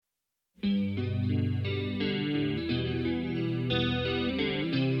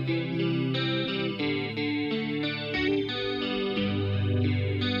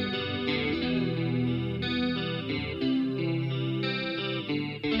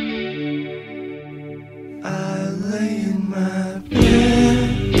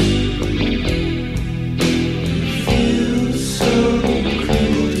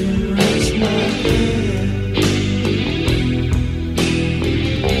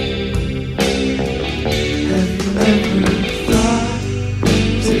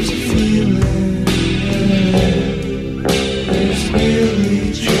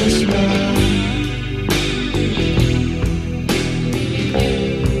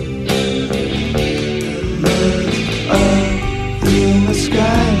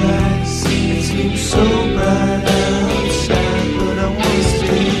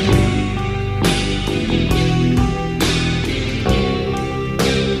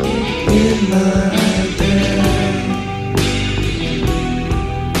in my bed.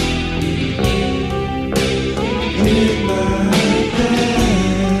 In my bed.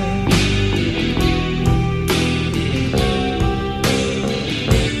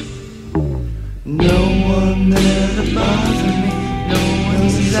 No one there to bother me, no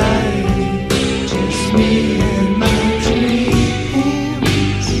anxiety, just me and my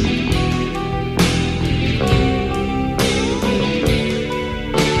dreams.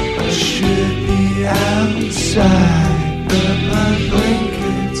 I should be outside, but my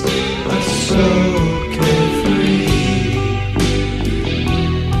blankets are so carefree.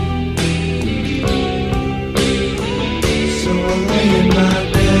 So I lay in my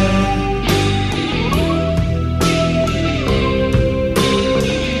bed.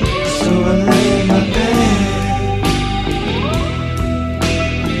 So I lay in my bed.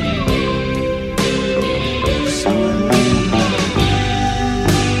 So I lay in my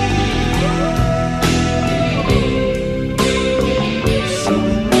So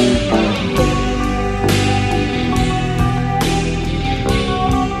I lay in my bed.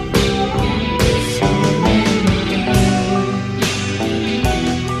 So I lay in my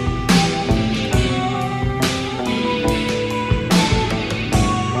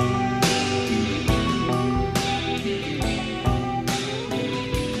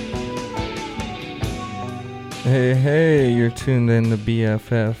Hey, you're tuned in to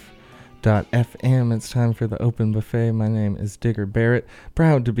BFF.FM. It's time for the open buffet. My name is Digger Barrett.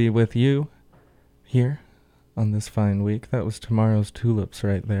 Proud to be with you here on this fine week. That was Tomorrow's Tulips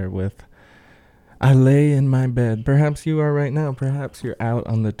right there with I Lay in My Bed. Perhaps you are right now. Perhaps you're out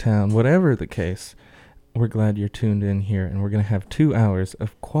on the town. Whatever the case, we're glad you're tuned in here, and we're going to have 2 hours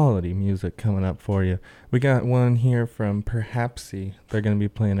of quality music coming up for you. We got one here from Perhapsy. They're going to be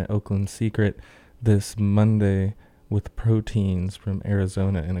playing at Oakland Secret this Monday with Proteins from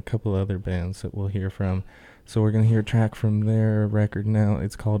Arizona and a couple other bands that we'll hear from. So we're going to hear a track from their record now.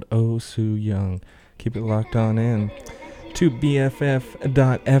 It's called Oh Soo Young. Keep it locked on in to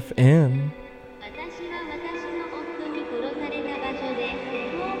BFF.FM. 私は私の夫に殺された場所で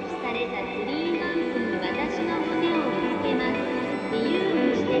コープされたツリーマンプに私の骨を見つけます。自由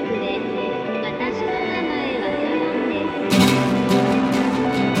にしてくれ。私の名前はサモンです。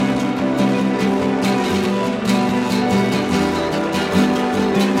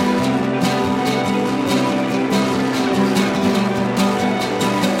bed.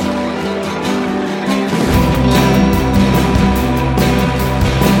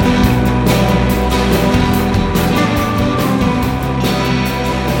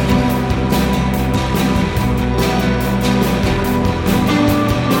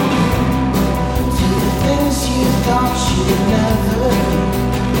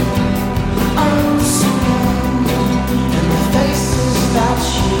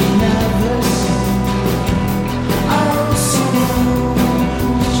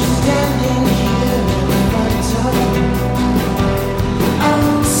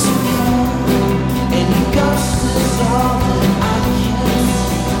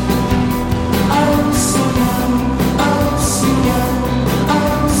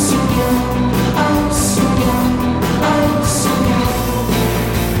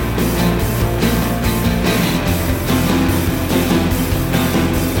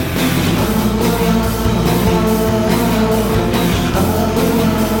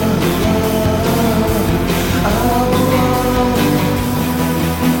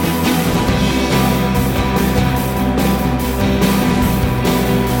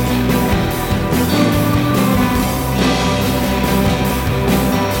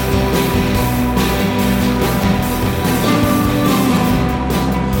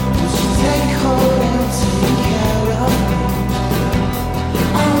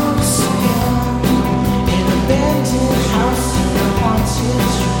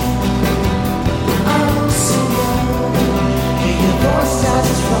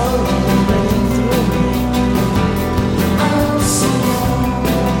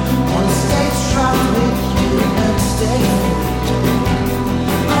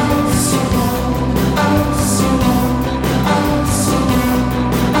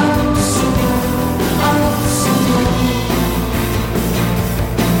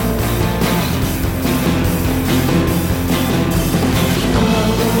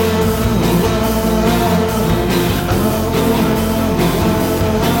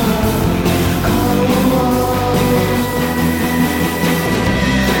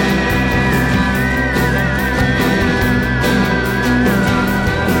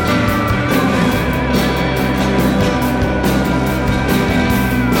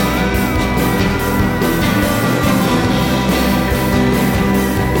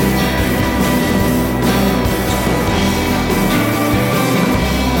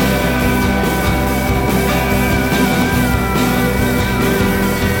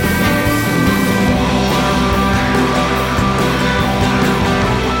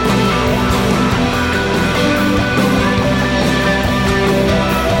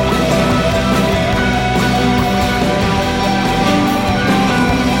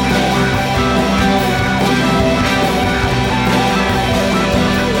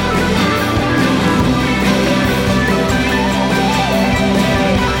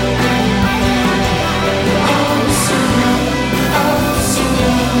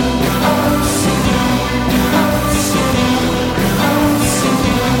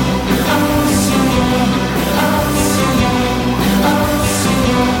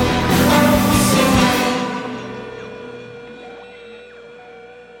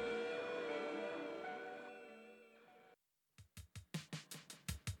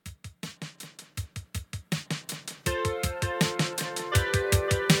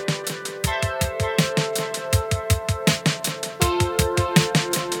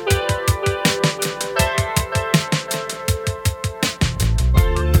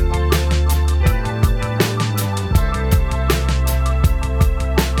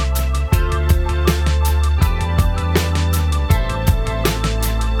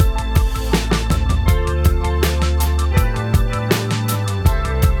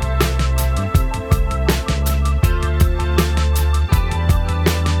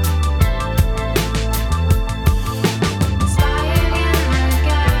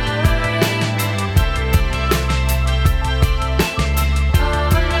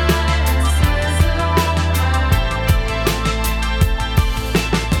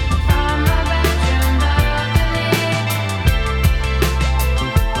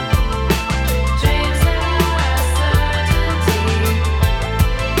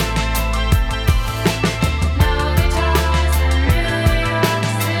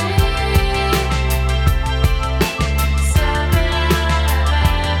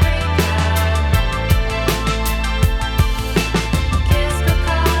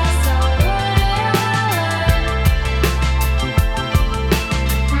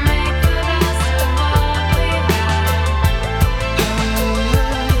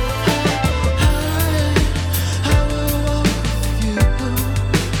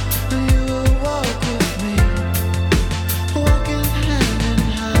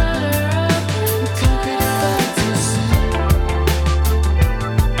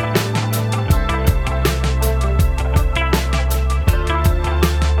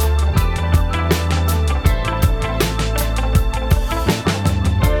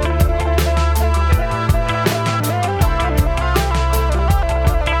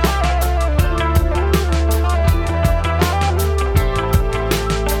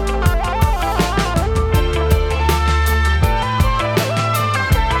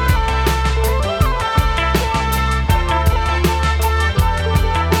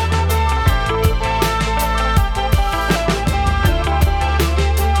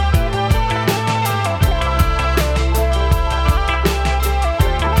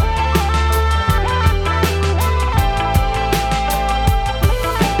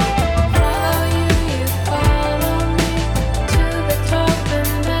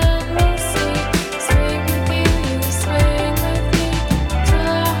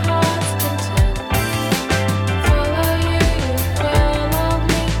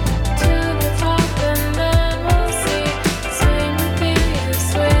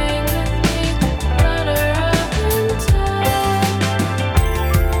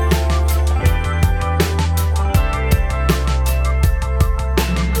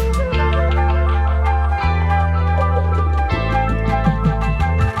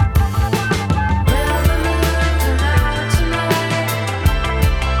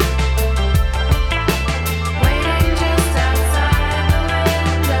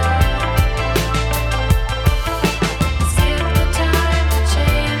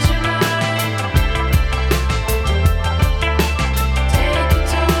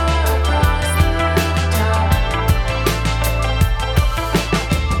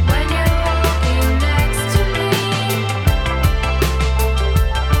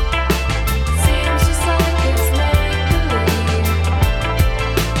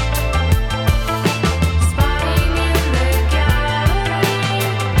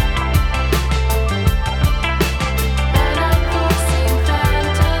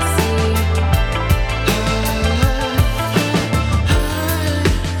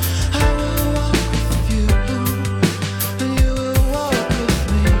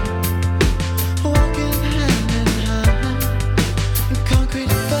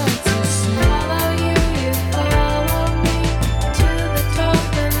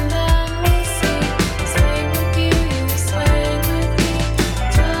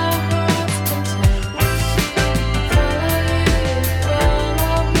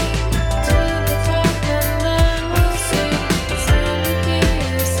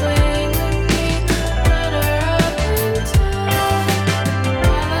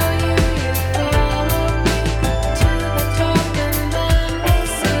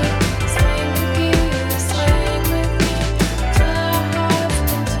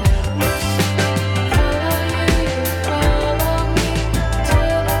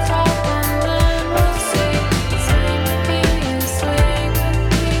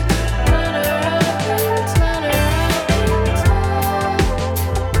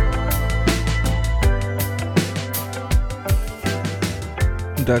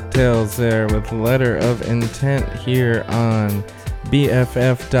 DuckTales there with Letter of Intent here on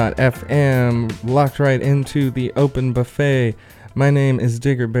BFF.FM, locked right into the open buffet. My name is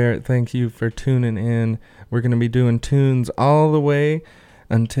Digger Barrett. Thank you for tuning in. We're going to be doing tunes all the way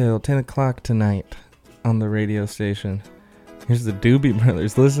until 10 o'clock tonight on the radio station. Here's the Doobie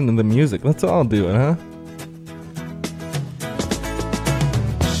Brothers. Listen to the music. Let's all do it, huh?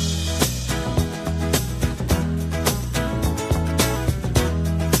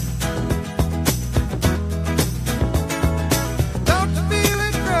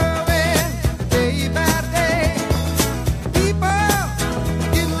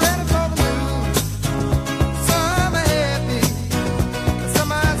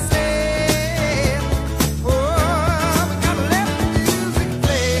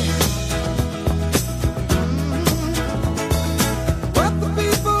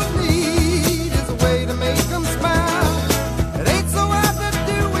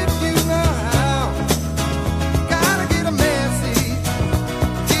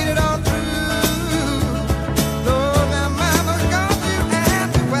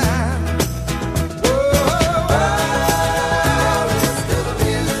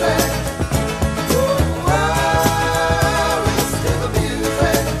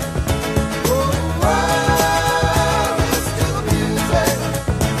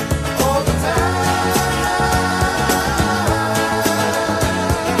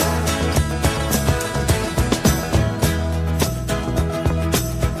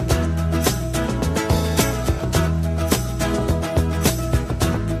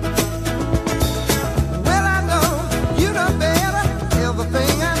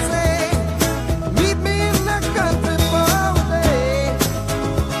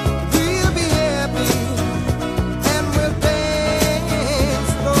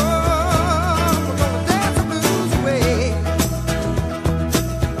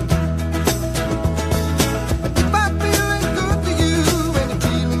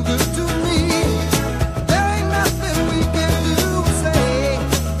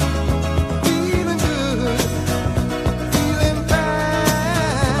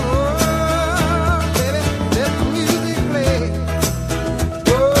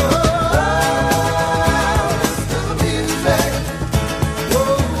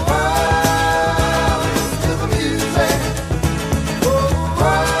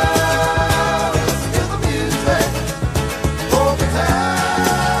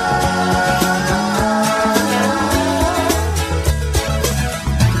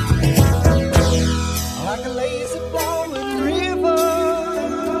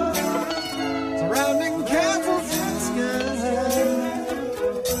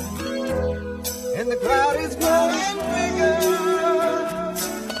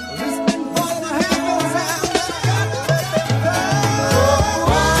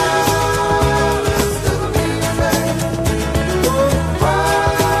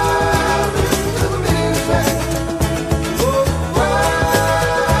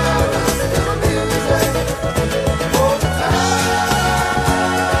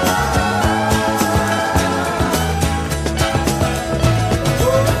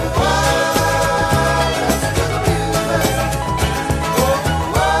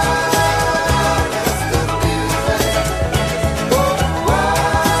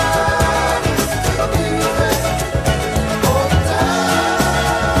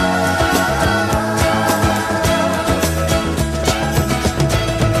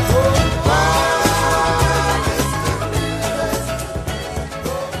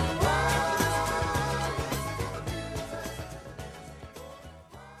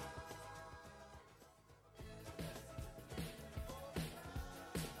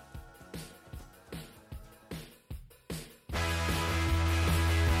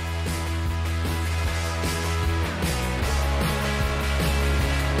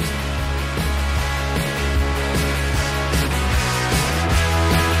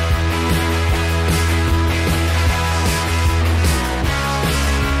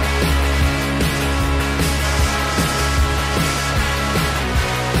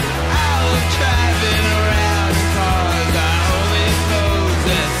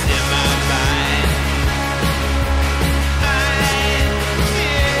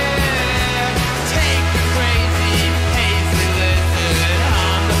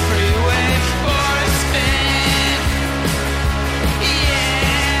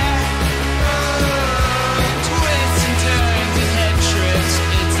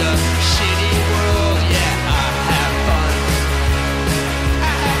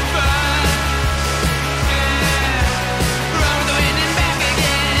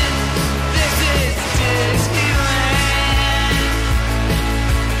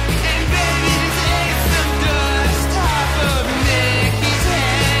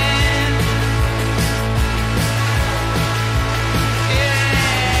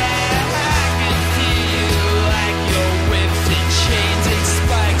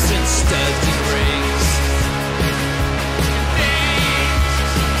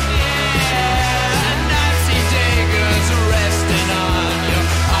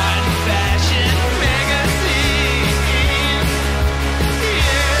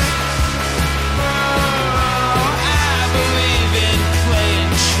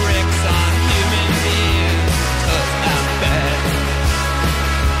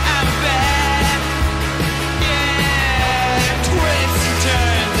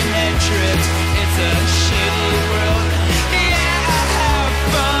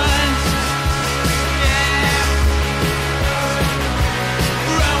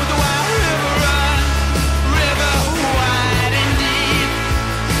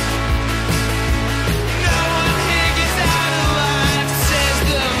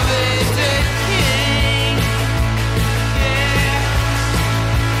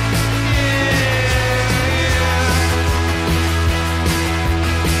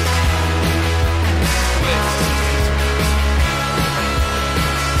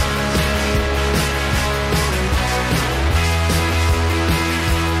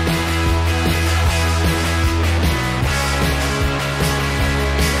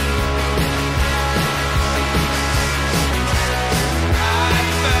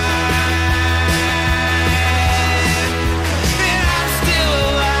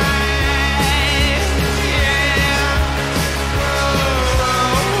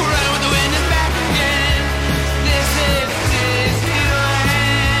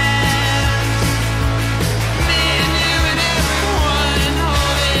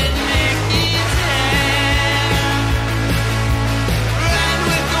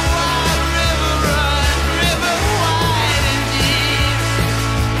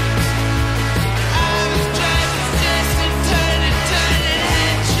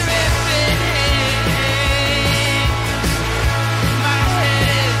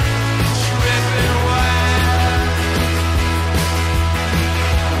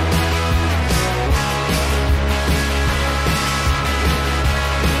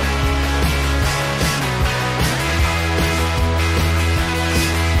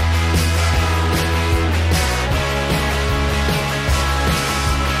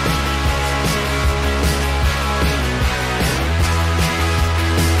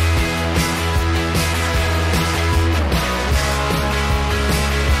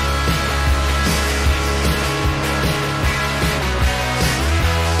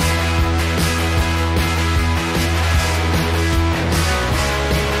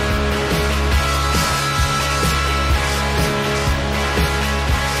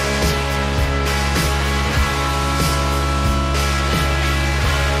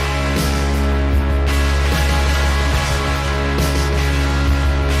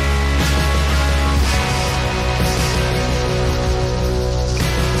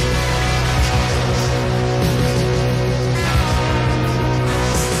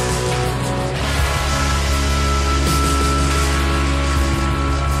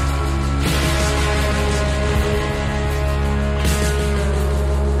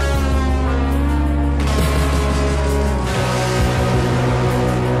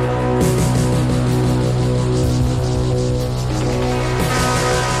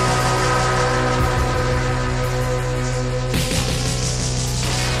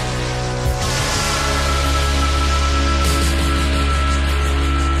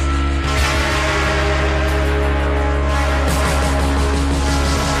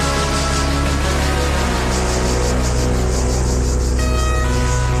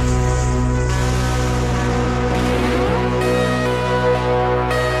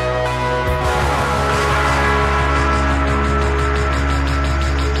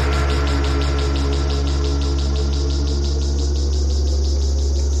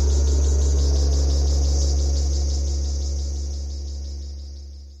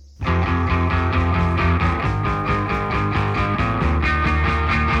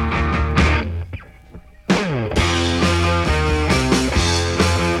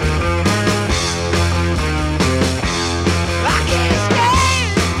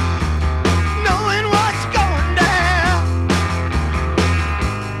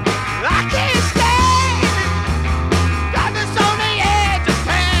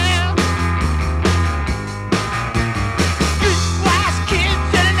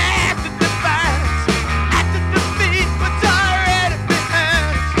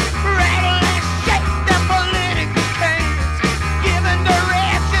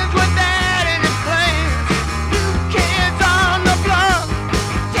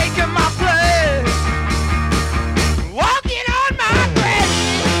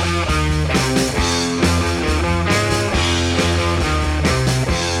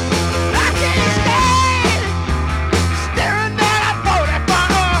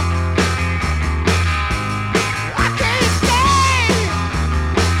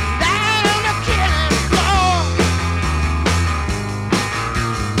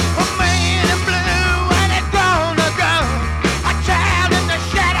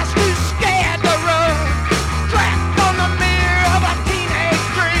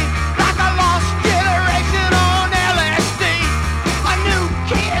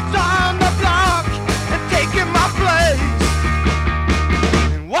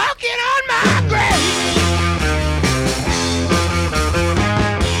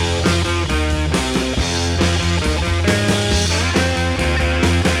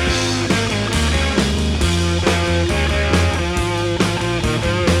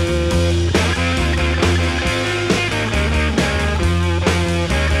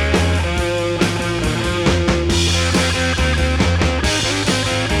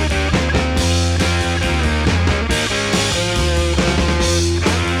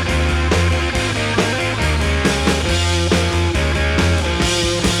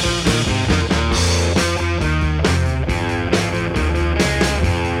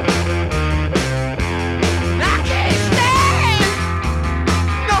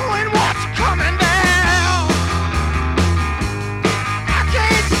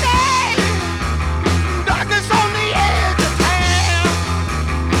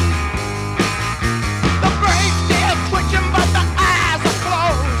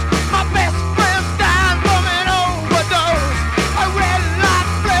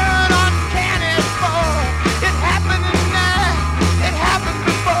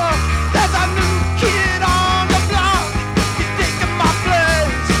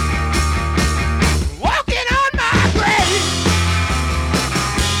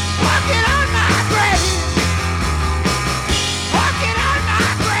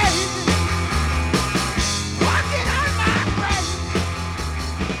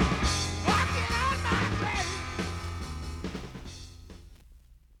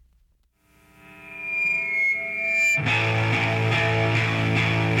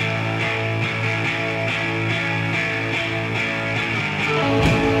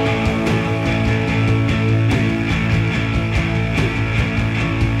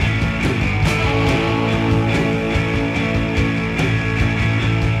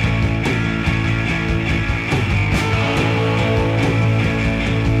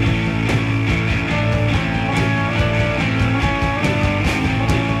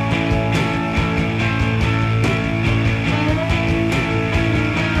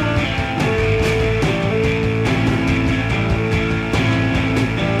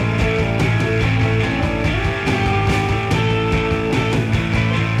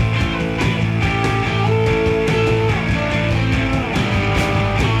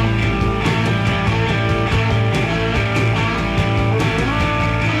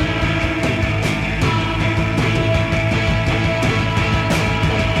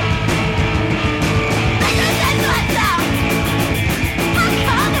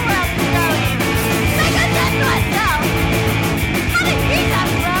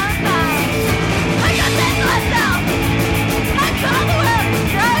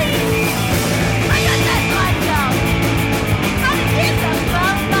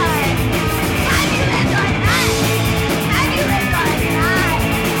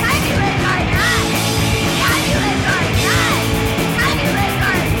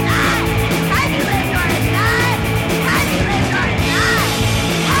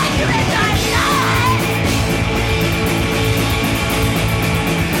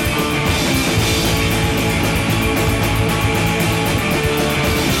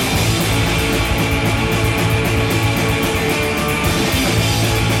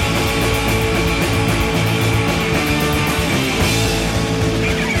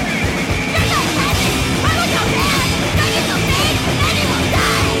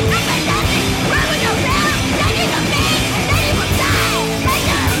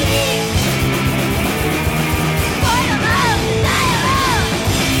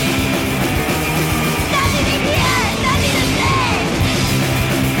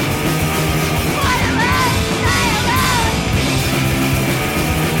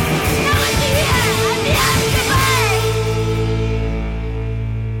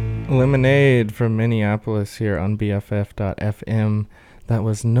 Lemonade from Minneapolis here on BFF.FM. That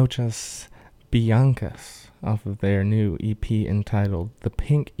was Noches Biancas off of their new EP entitled The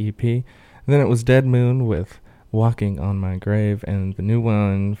Pink EP. And then it was Dead Moon with Walking on My Grave, and the new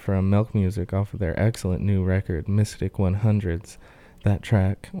one from Milk Music off of their excellent new record, Mystic 100s. That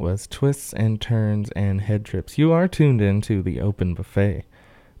track was Twists and Turns and Head Trips. You are tuned in to the Open Buffet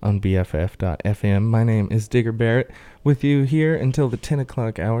on BFF.FM. My name is Digger Barrett, with you here until the 10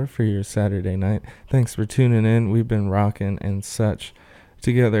 o'clock hour for your Saturday night. Thanks for tuning in. We've been rocking and such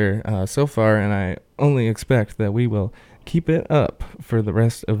together so far, and I only expect that we will keep it up for the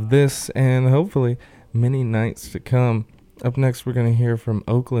rest of this and hopefully many nights to come. Up next, we're going to hear from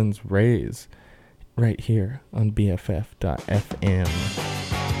Oakland's Rays right here on BFF.FM.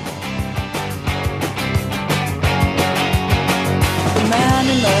 Man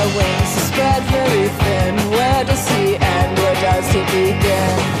in the wings is spread very thin. Where does he end? Where does he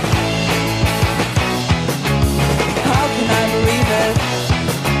begin? How can I believe it?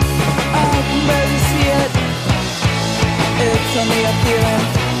 I can barely see it. It's only a feeling.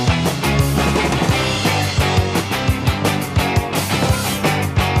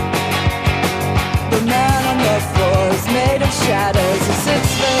 The man on the floor is made of shadows. He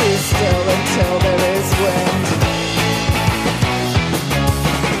sits very still until there is wind.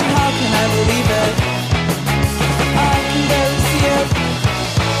 I believe it. I can barely see it.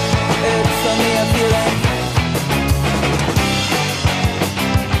 It's only a feeling.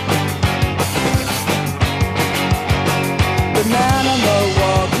 The man on the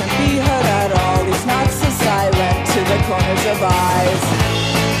wall can't be heard at all. He's not so silent to the corners of eyes.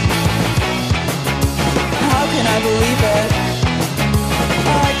 How can I believe it?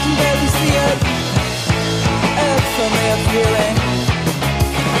 I can barely see it. It's only a feeling.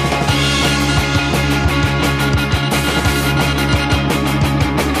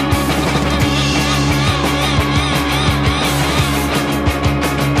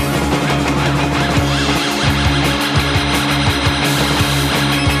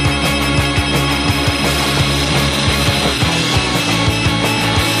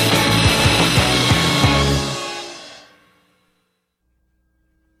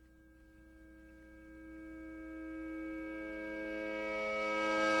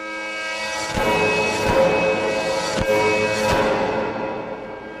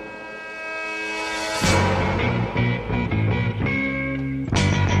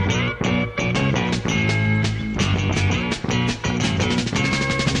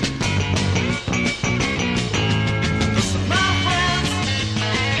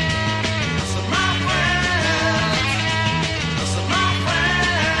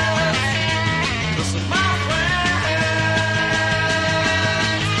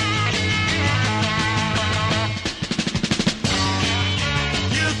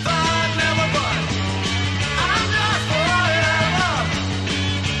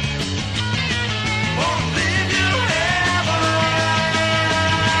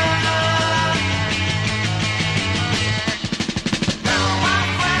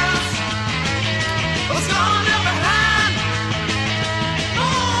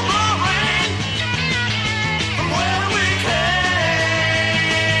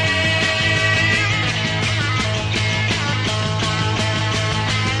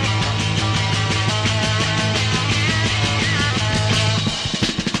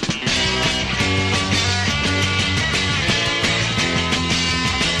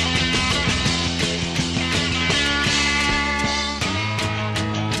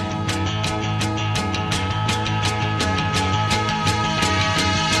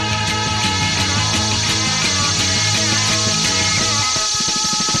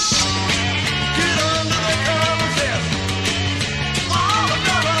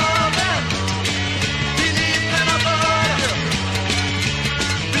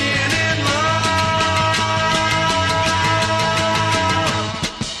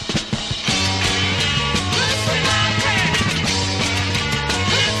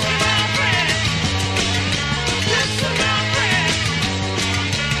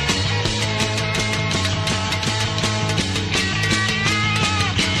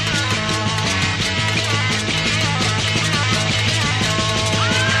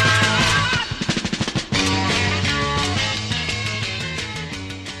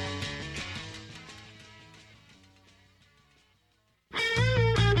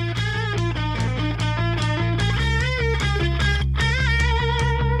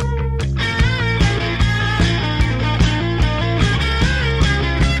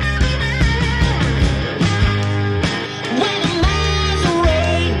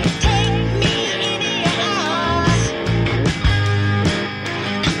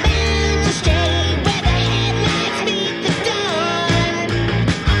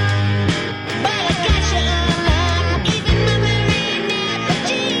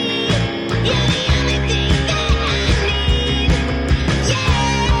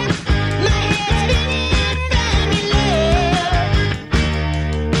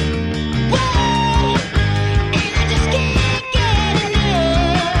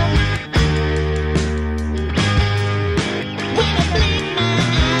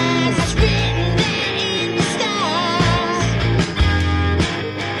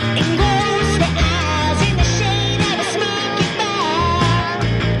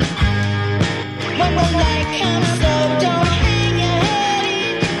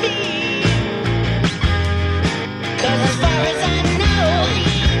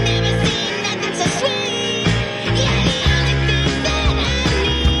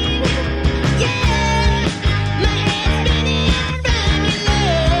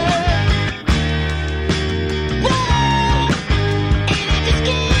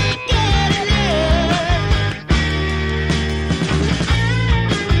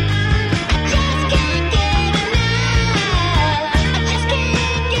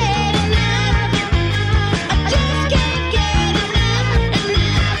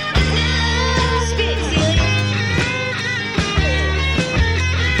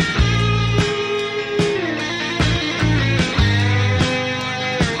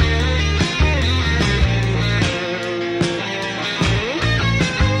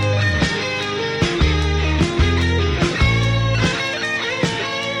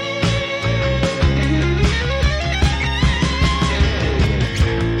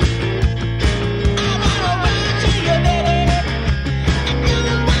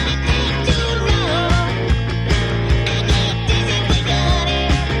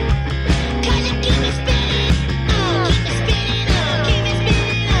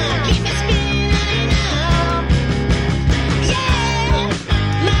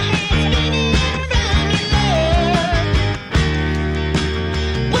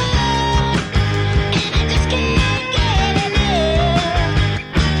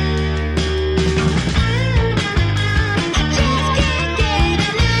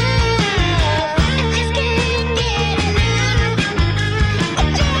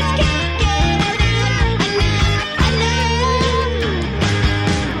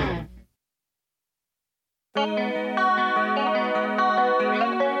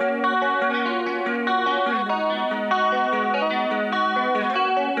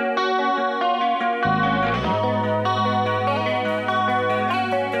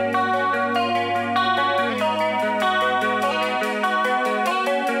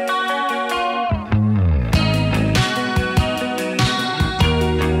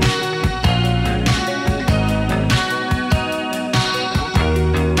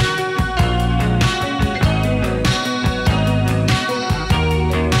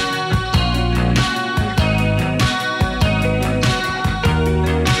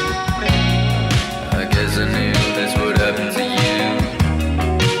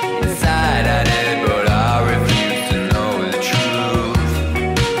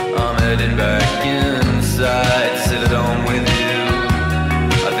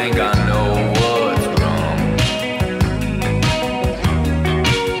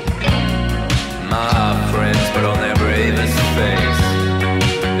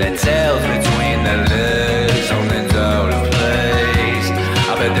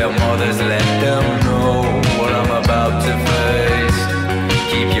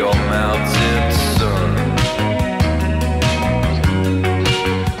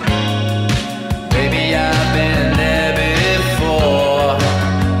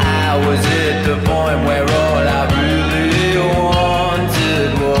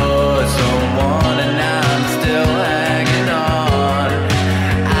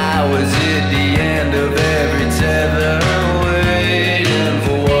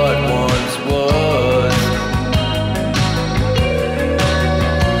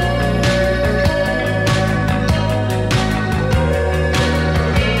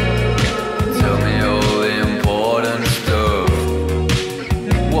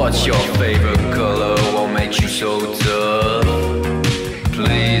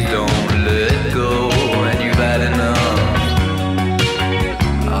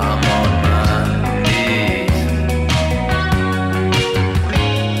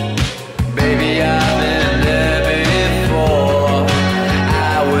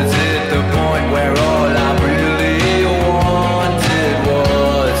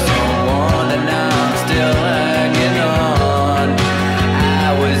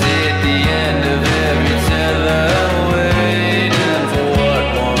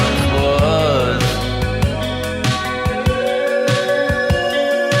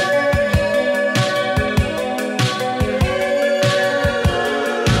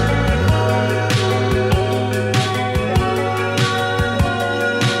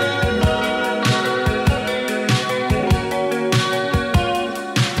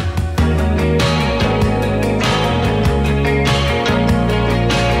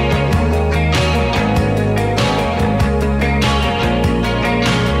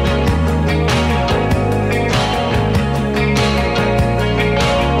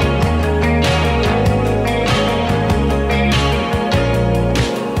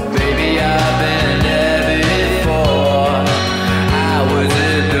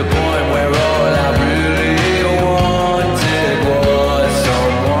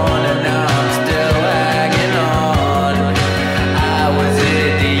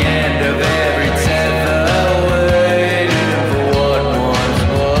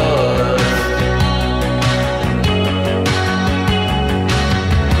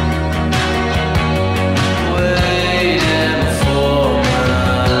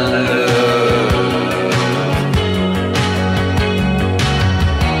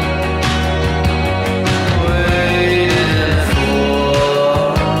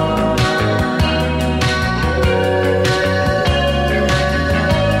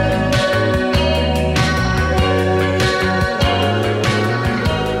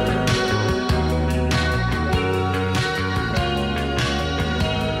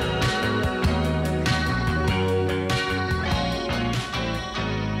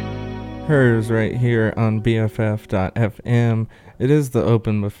 Hers right here on BFF.FM. It is the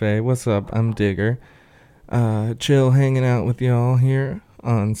open buffet. What's up? I'm Digger. Chill hanging out with y'all here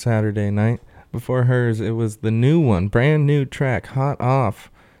on Saturday night. Before Hers, it was the new one, brand new track, hot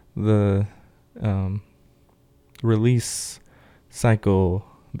off the release cycle,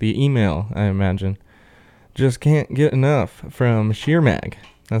 the email, I imagine. Just Can't Get Enough from Sheer Mag.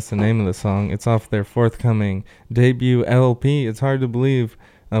 That's the name of the song. It's off their forthcoming debut LP. It's hard to believe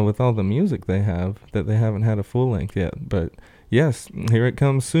with all the music they have that they haven't had a full length yet. But yes, here it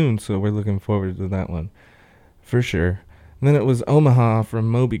comes soon, so we're looking forward to that one for sure. And then it was Omaha from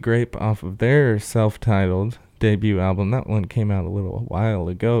Moby Grape off of their self-titled debut album. That one came out a little while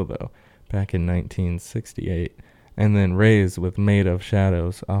ago, though, back in 1968. And then Raise with Made of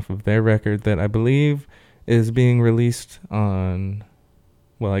Shadows off of their record that I believe is being released on,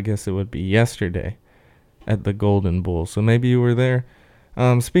 well, I guess it would be yesterday at the Golden Bull. So maybe you were there.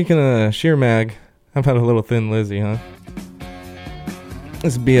 Speaking of Sheer Mag, how about a little Thin Lizzy, huh?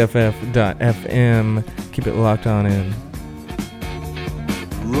 It's BFF.FM. Keep it locked on in.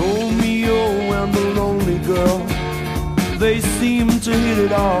 Romeo and the lonely girl, they seem to hit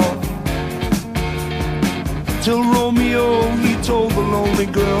it off. Till Romeo, he told the lonely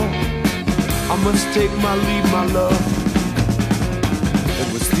girl, I must take my leave, my love.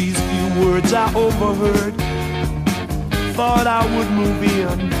 It was these few words I overheard, thought I would move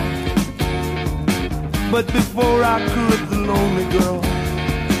in. But before I could, the lonely girl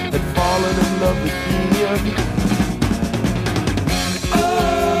had fallen in love again.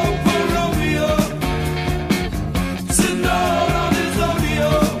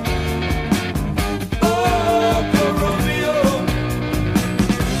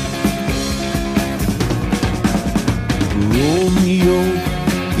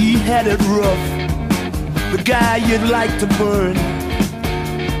 Had it rough, the guy you'd like to burn.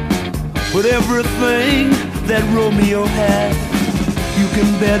 But everything that Romeo had, you can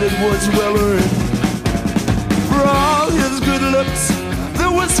bet it was well earned. For all his good looks,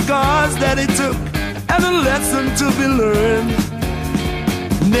 there were scars that he took, and a lesson to be learned.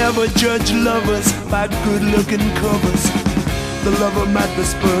 Never judge lovers by good-looking covers. The lover might be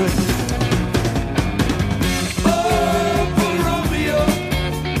spurned.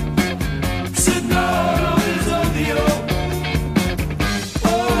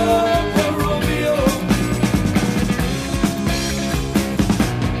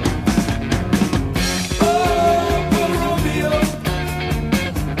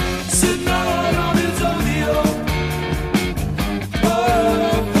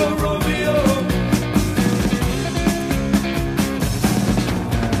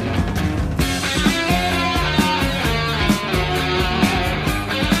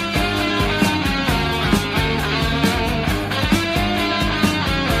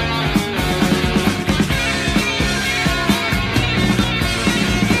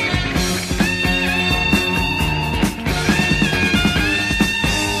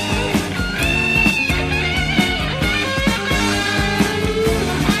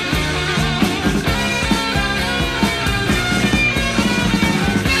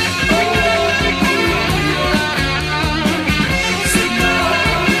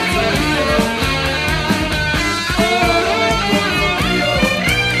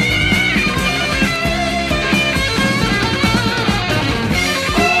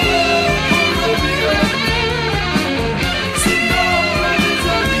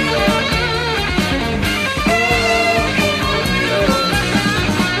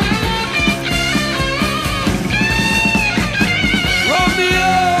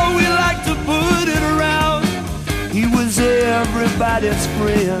 Everybody's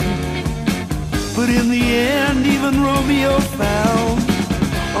friend, but in the end, even Romeo found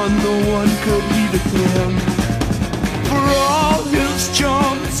on no one could he depend. For all his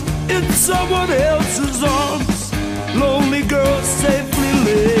charms in someone else's arms, lonely girl safely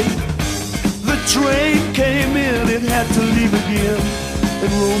lay. The train came in, it had to leave again,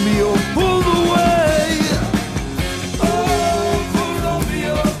 and Romeo pulled away.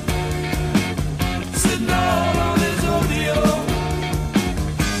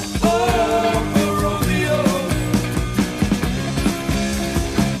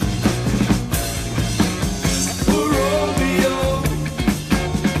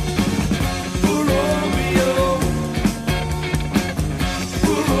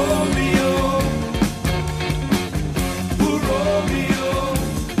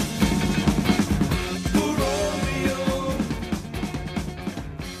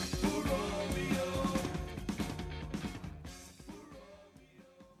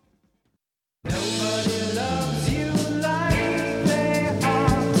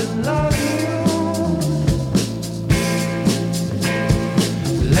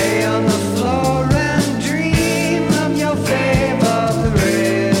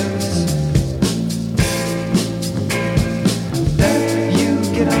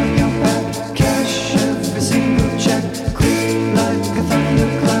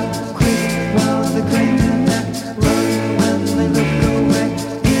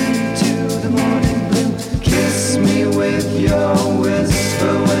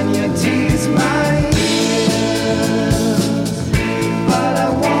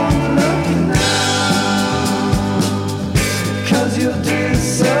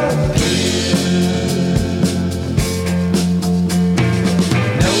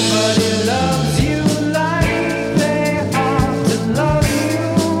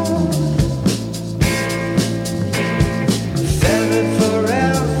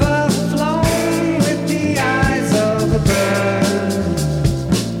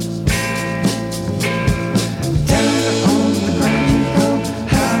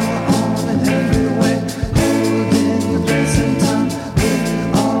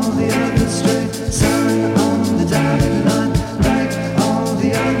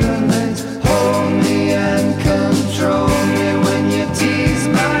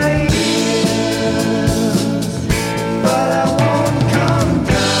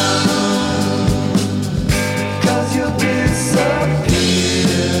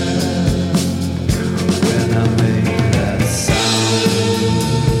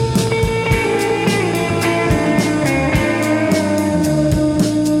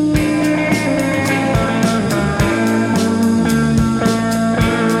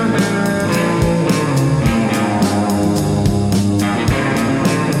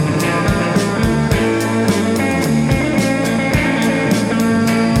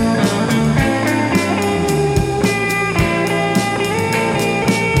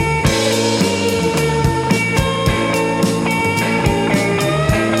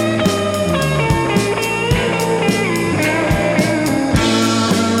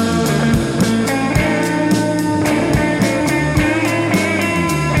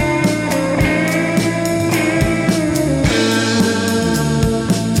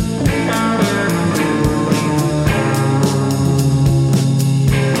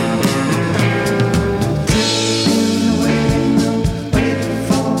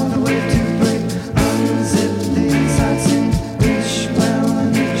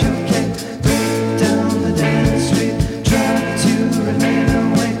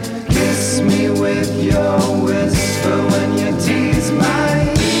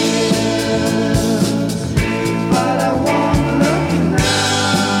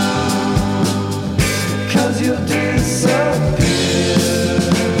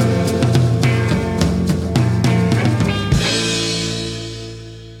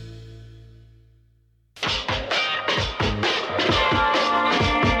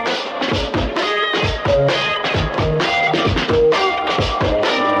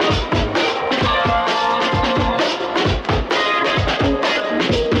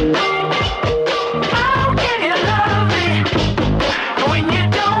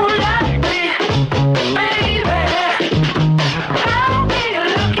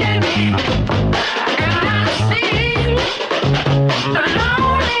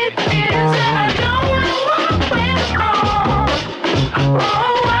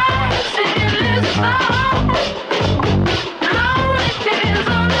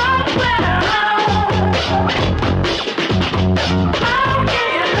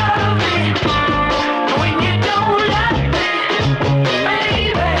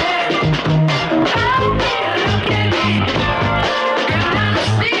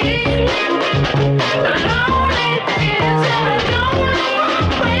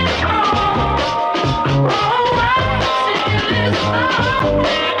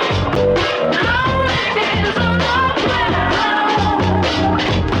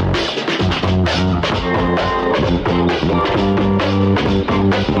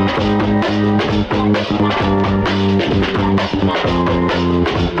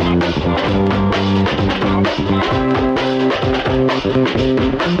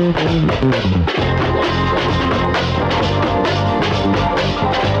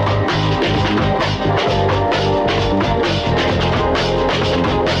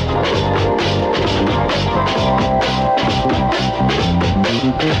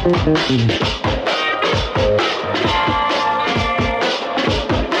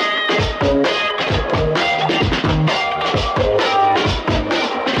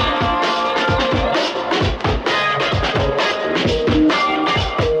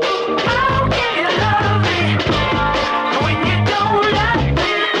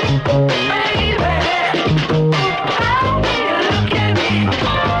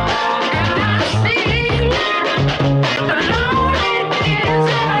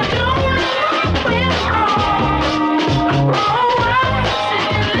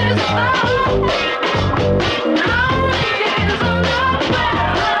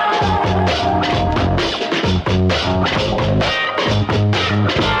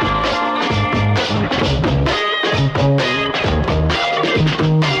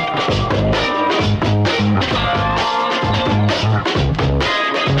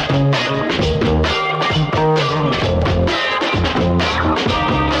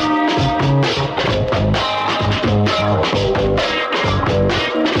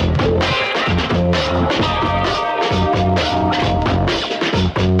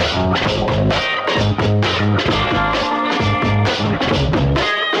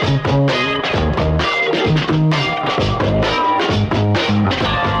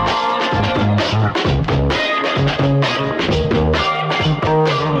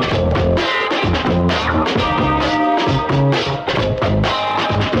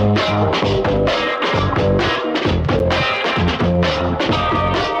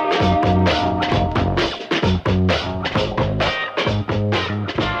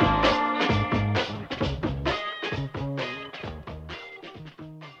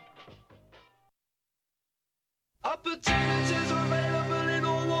 Opportunities are available in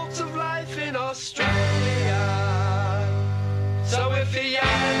all walks of life in Australia. So if you're young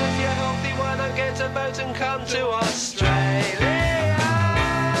and if you're healthy, why not get a boat and come to Australia?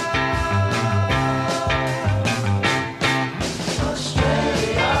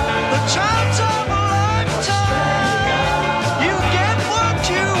 The chance of a lifetime. You get what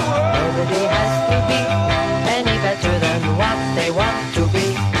you want. Nobody has to be any better than what they want to be.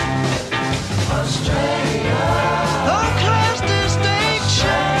 No class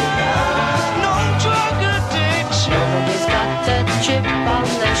distinction, no drug addiction. Nobody's got a chip on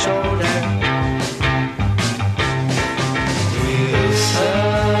their shoulder. We'll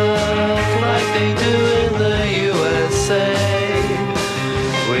surf like they do in the USA.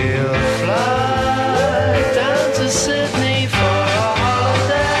 We'll fly down to Sydney for a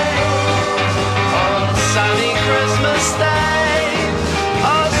holiday on a sunny Christmas day.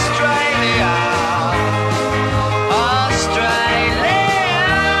 Australia,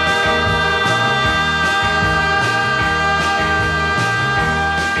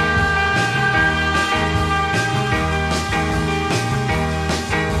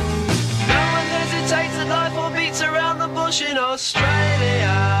 in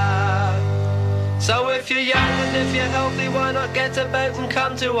Australia. So if you're young and if you're healthy, why not get a boat and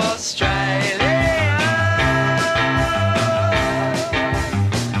come to Australia?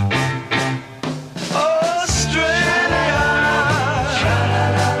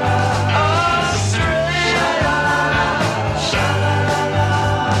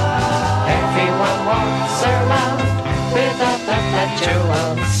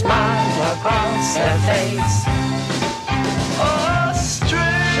 Smile across their face.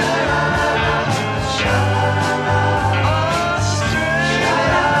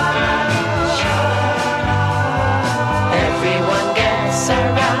 Everyone gets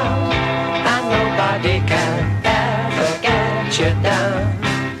around, and nobody can ever get you down.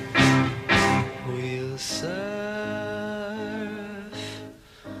 We'll surf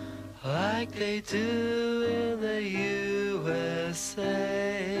like they do in the USA.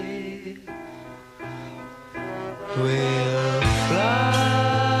 We'll fly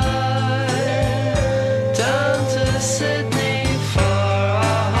down to Sydney for a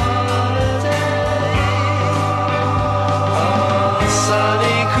holiday on a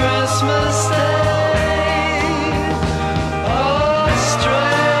sunny Christmas day.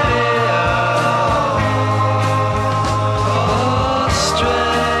 Australia, Australia.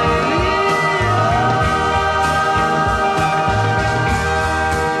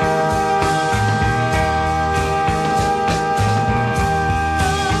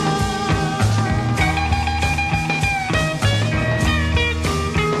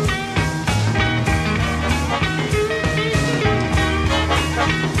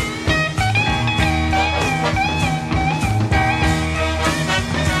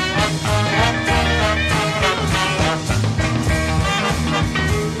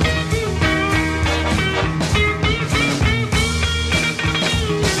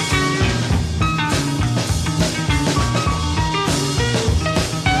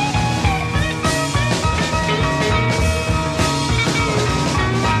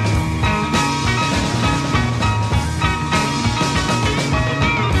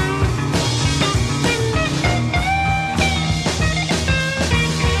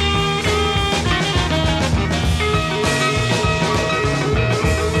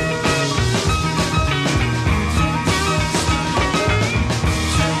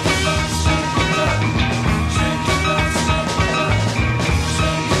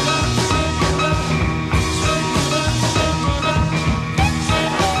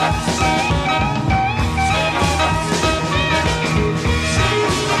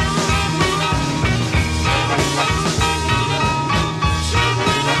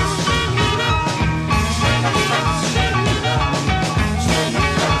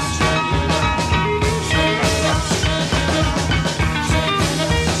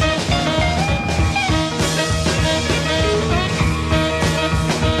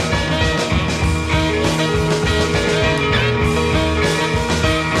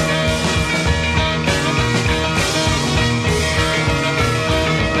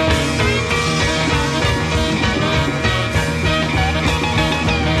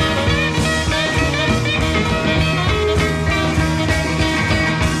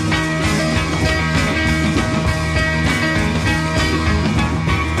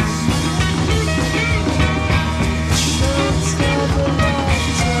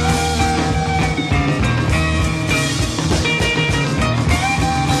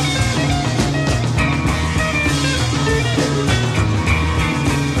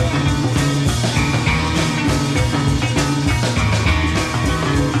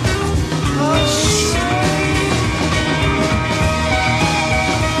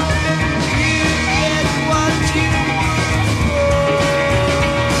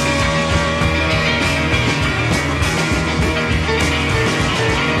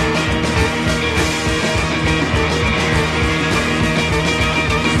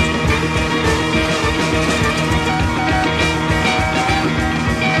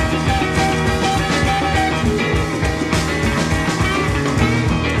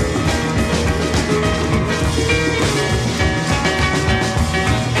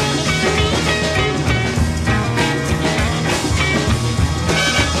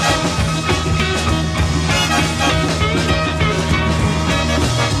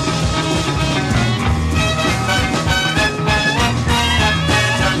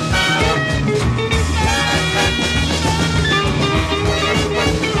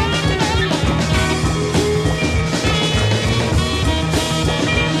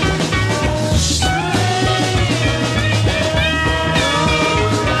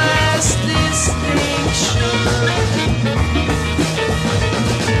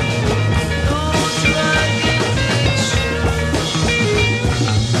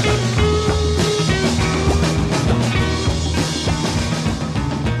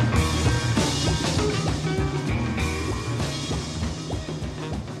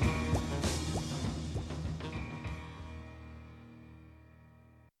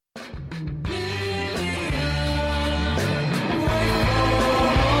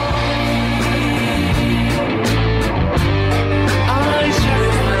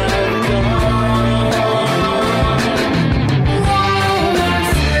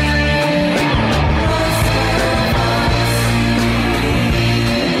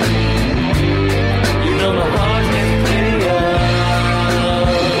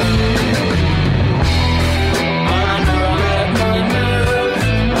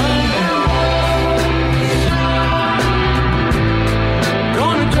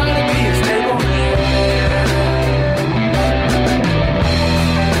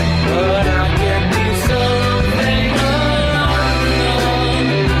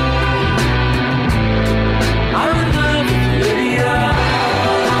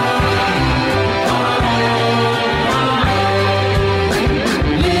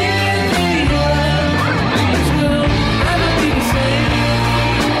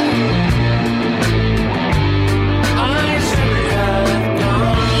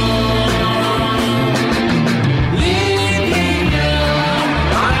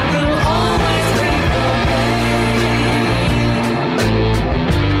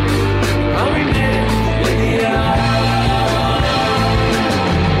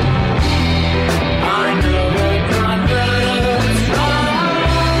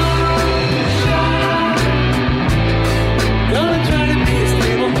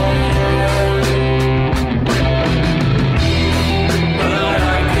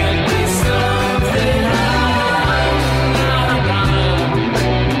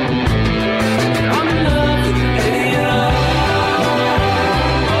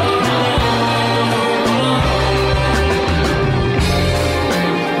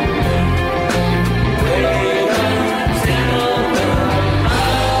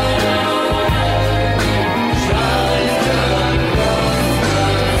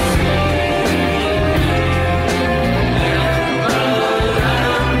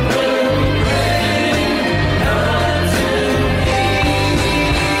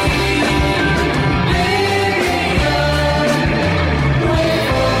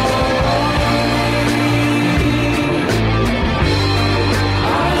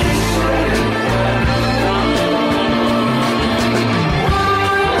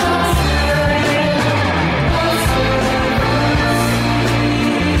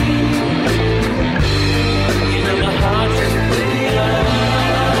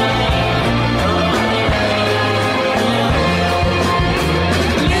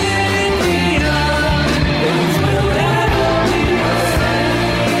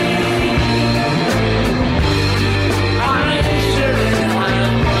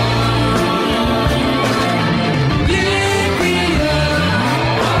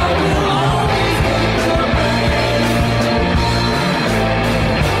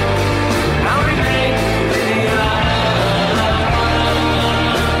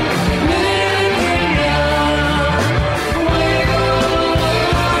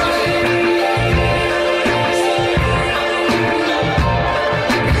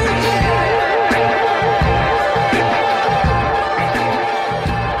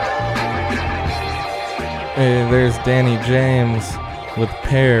 Hey, there's Danny James with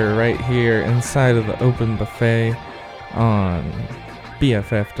Pear right here inside of the Open Buffet on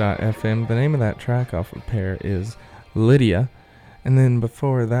BFF.FM. The name of that track off of Pear is Lydia. And then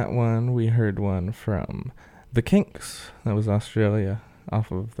before that one, we heard one from The Kinks. That was Australia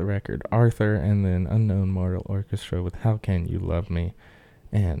off of the record Arthur, and then Unknown Mortal Orchestra with How Can You Love Me,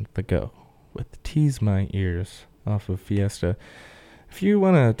 and The Go with Tease My Ears off of Fiesta. If you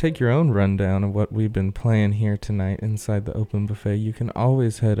want to take your own rundown of what we've been playing here tonight inside the Open Buffet, you can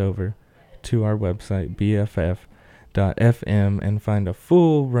always head over to our website, BFF.FM, and find a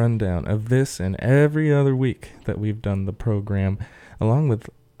full rundown of this and every other week that we've done the program, along with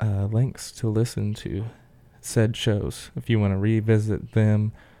links to listen to said shows if you want to revisit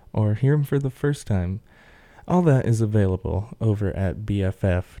them or hear them for the first time. All that is available over at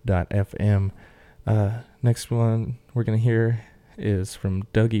BFF.FM. Next one we're going to hear is from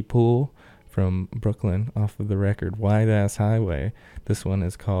Dougie Poole from Brooklyn off of the record Wide Ass Highway. This one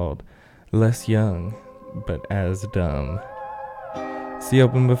is called Less Young But As Dumb. It's the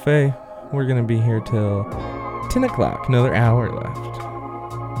Open Buffet. We're going to be here till 10 o'clock, another hour left.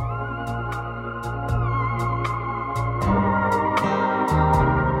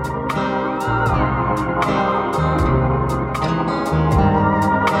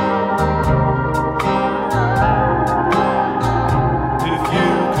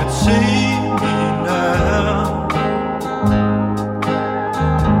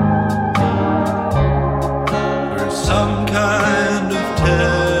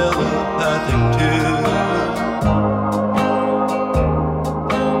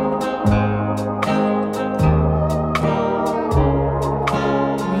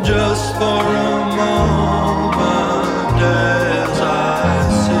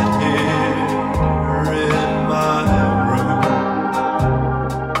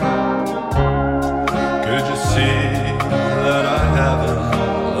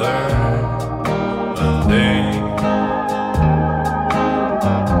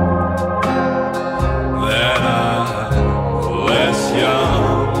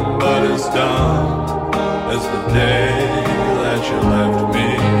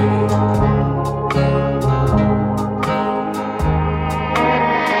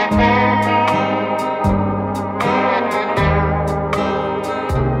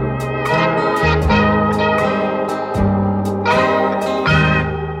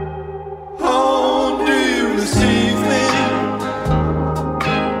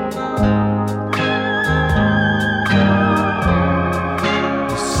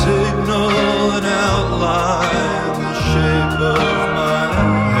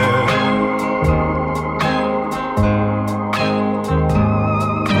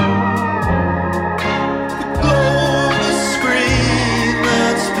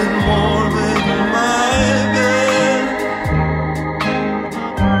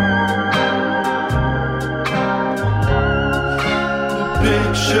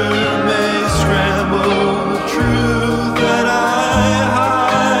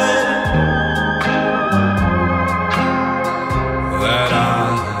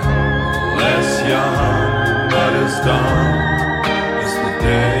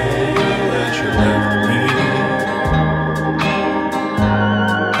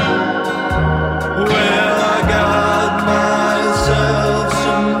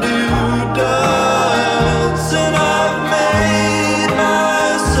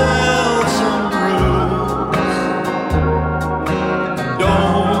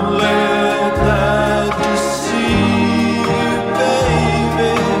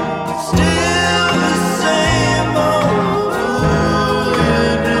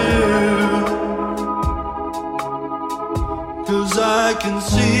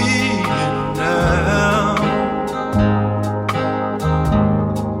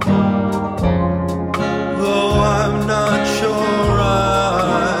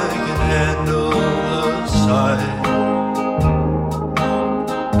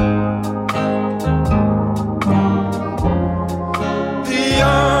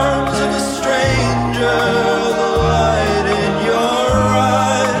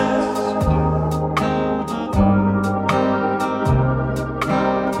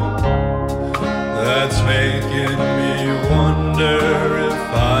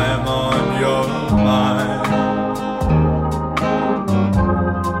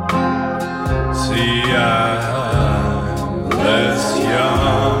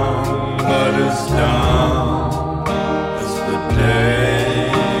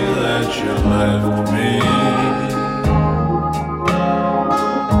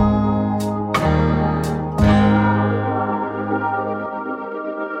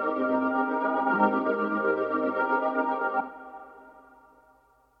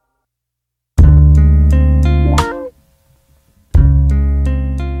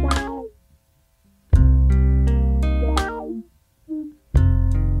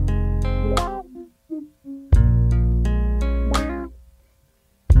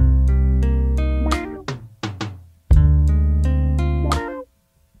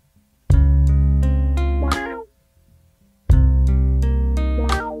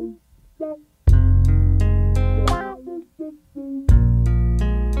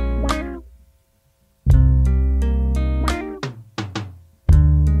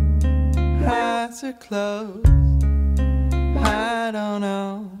 close. I don't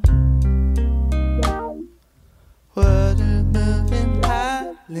know. Water moving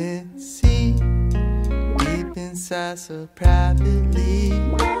island sea, deep inside so privately.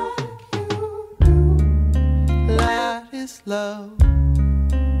 Light is low,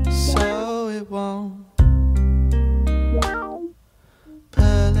 so it won't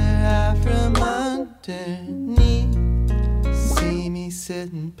pull her out from underneath. See me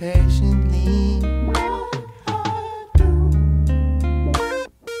sitting patiently.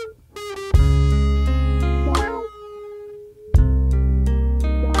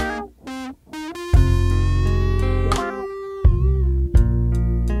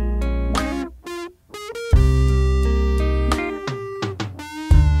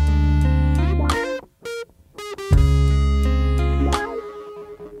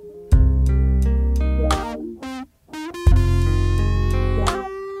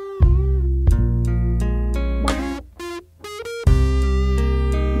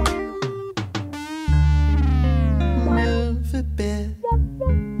 Move a bit,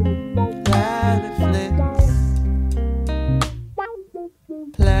 light a flicks,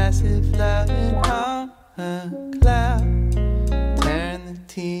 placid floating on a cloud. Turn the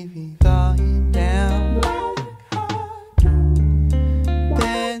TV volume down,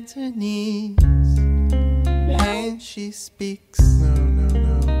 bends her knees, and she speaks. No,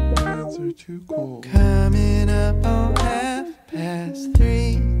 hands are too cold. Coming up on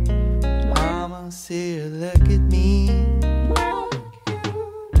 3:30, almost see her look at me.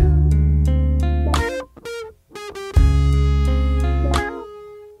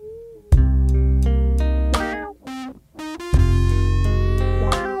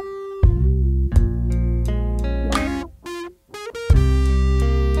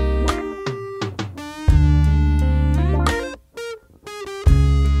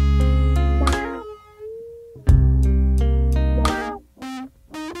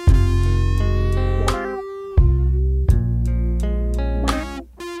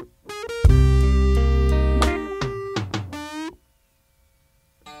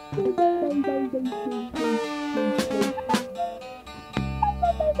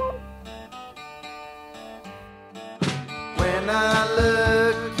 When I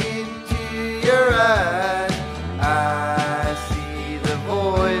look into your eyes, I see the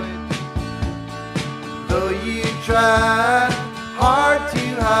void. Though you try hard to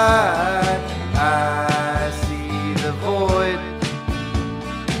hide, I see the void.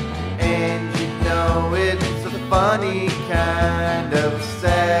 And you know it's a funny kind of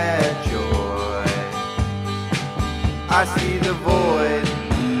sad joy. I see the void.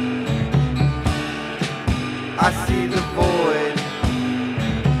 I see the void.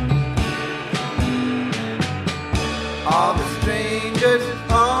 All the strangers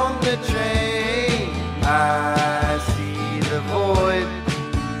on the train, I see the void.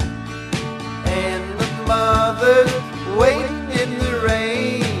 And the mothers waiting in the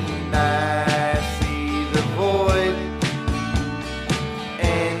rain, I see the void.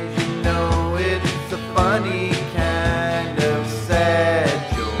 And you know it's a funny kind of sad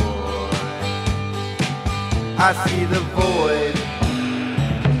joy. I see the void.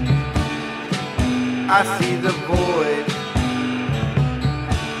 I see the void.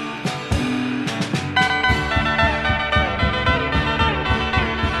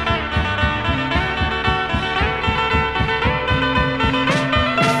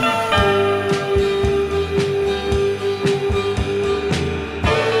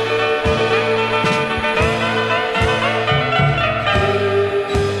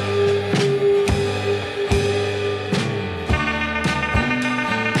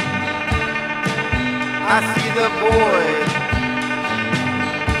 I see the void.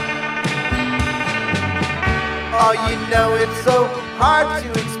 Oh, you know it's so hard to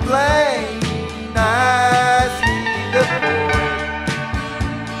explain. I see the void.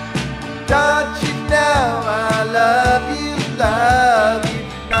 Don't you know I love you, love you.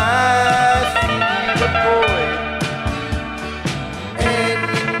 I see the void. And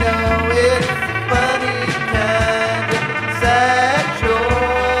you know it's a funny kind of sad joy.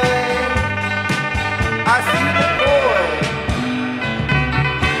 I see the void.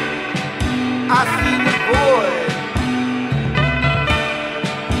 I see the void.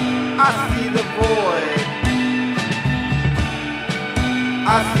 I see the void.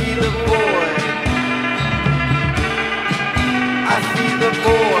 I see the void. I see the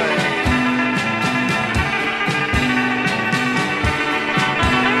void.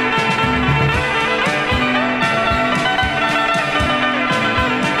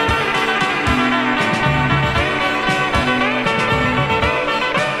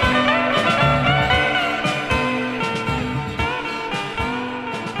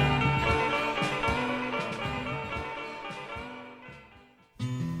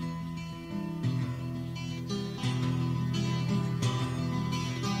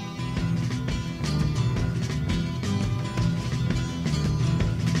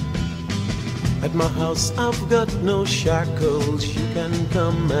 At my house I've got no shackles. You can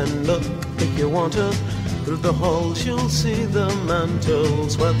come and look if you want to. Through the halls you'll see the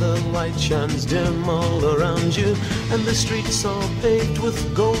mantles where the light shines dim all around you. And the streets are paved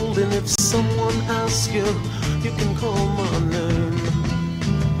with gold. And if someone asks you, you can call my name.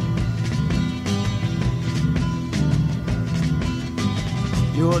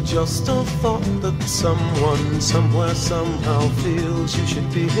 You're just a thought that someone, somewhere, somehow feels you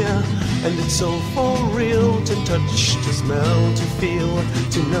should be here. And it's so for real to touch, to smell, to feel,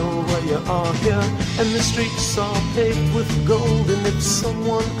 to know where you are here. And the streets are paved with gold. And if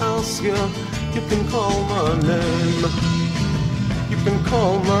someone asks you, you can call my name. You can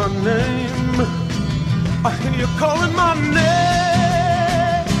call my name. I hear you calling my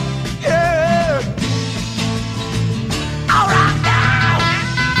name. Yeah. All right.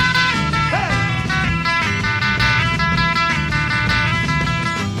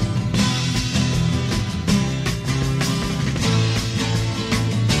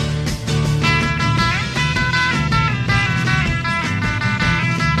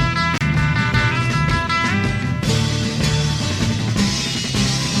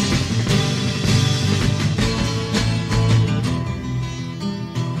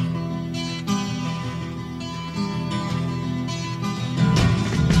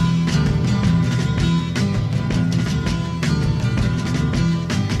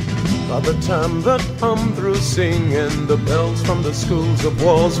 By the time that I'm through singing, the bells from the schools of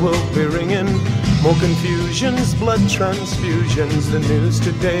walls will be ringing. More confusions, blood transfusions. The news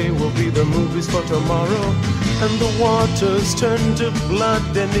today will be the movies for tomorrow. And the waters turn to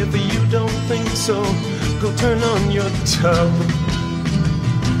blood. And if you don't think so, go turn on your tub.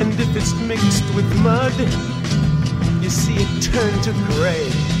 And if it's mixed with mud, you see it turn to gray.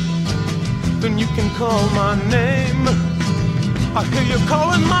 Then you can call my name. I hear you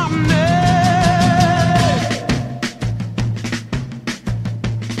calling my name.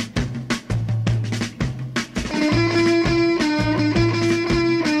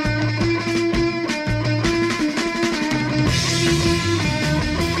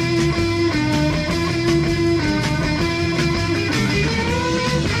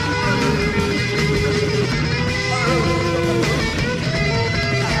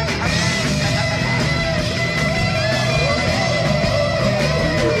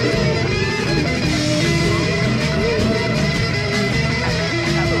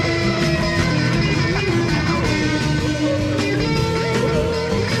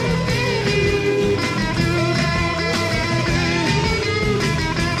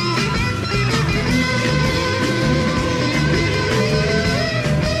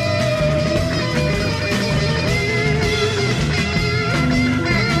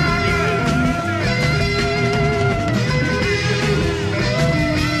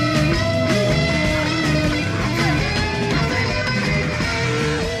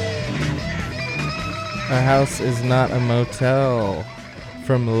 A house is not a motel.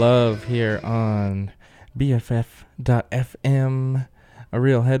 From Love here on BFF.FM. A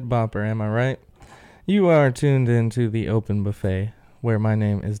real head bopper, am I right? You are tuned into the Open Buffet, where my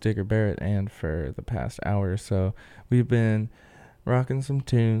name is Digger Barrett, and for the past hour or so, we've been rocking some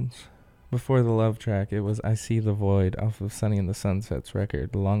tunes. Before the love track, it was I See the Void off of Sunny and the Sunsets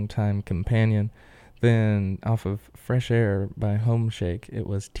record, Longtime Companion. Then off of Fresh Air by Home Shake, it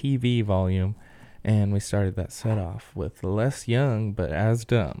was TV Volume. And we started that set off with Less Young But As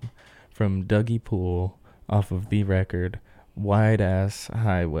Dumb from Dougie Poole off of the record Wide Ass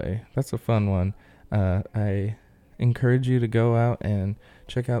Highway. That's a fun one. I encourage you to go out and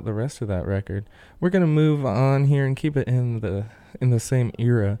check out the rest of that record. We're gonna move on here and keep it in the same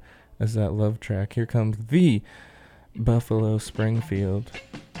era as that love track. Here comes the Buffalo Springfield,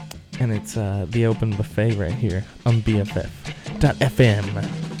 and it's the Open Buffet right here on BFF.FM.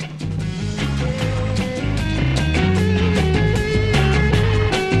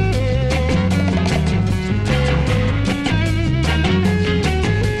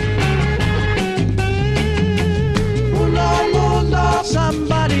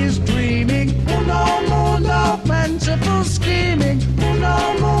 Somebody's dreaming. Uno mundo, fanciful scheming.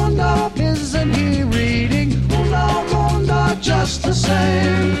 Uno mundo, isn't he reading? Uno mundo, just the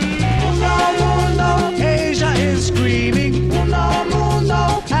same. Uno mundo, Asia is screaming. Uno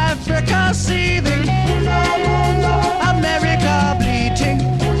mundo, Africa seething. Uno mundo, America bleating.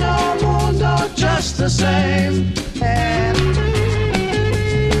 Uno mundo, just the same. And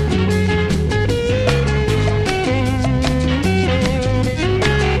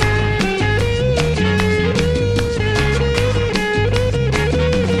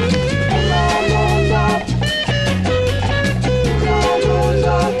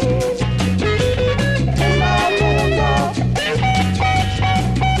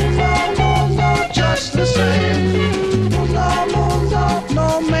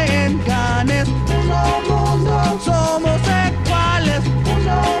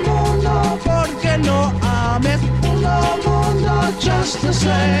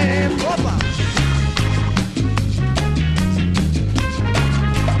same. Opa.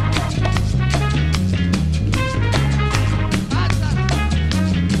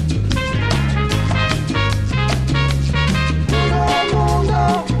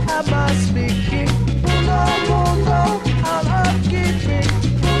 Am I speaking? Mundo, mundo, I'm upkeeping.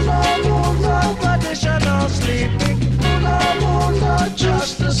 Mundo, mundo, traditional sleeping. Mundo, mundo,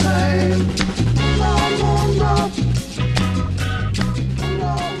 just the same. Mundo, mundo,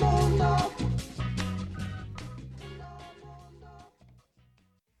 mundo, mundo.